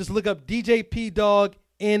 Just look up DJ P Dog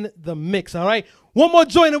in the mix, all right? One more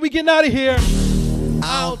joint and we getting out of here.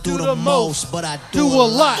 I don't do the most, but I do a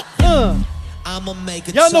lot. I'ma make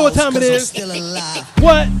a Y'all know what toast time it 'cause I'm is. still alive.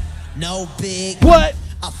 What? No big. What?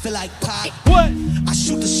 I feel like pop. What? I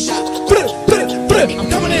shoot the shot. I'm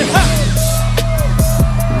coming in hot.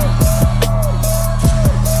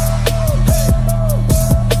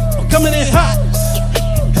 I'm coming in hot.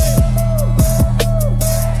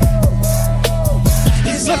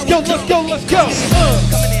 Let's go, let's go, let's go.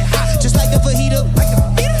 Coming in hot, just like the fajita.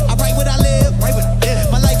 I write what I live.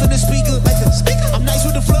 My life in the speaker. I'm nice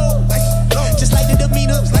with the flow. Just like the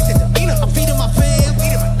demeanor. I'm feeding my fam.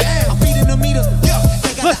 I'm feeding the meter.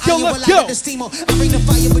 a steamer. I bring the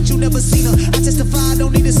fire, but you never seen her. I testify, I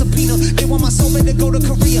don't need a subpoena. They want my soul, man, to go to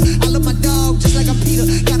Korea. I love my dog, just like I'm Peter.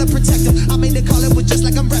 Gotta protect him. I made the call, it was just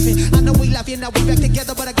like I'm repping. I know we laughing, now we back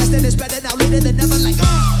together, but I guess that it's better now later than never. Like,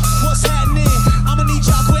 what's happening? I'ma need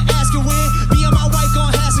y'all quit asking when. Me and my wife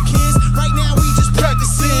gon' have some kids. Right now we just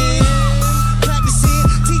practicing.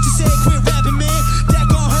 Teacher said quit rapping, man. That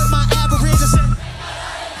gon' hurt my average. I said,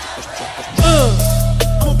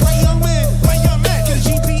 I'm a bright young man. Get a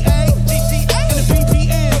GPA, and a BPM,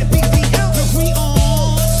 and a BPM. Look, we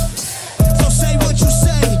on. So say what you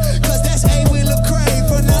say, cause that's A with Lecrae.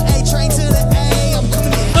 From the A train to the A, I'm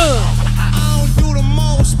coming in. I don't do the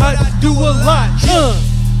most, but I do a lot.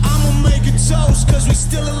 I'ma make a toast, cause we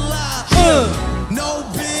still alive. No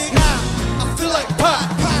big, I feel like pop.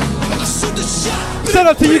 I shoot the shot. Shout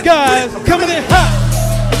out to you guys coming in hot.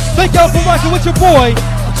 Thank y'all for rocking with your boy.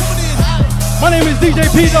 My name is DJ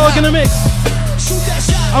P Dog in the mix.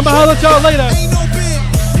 I'ma holler at y'all later.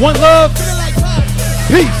 One love.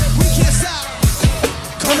 Peace.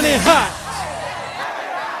 Coming in hot.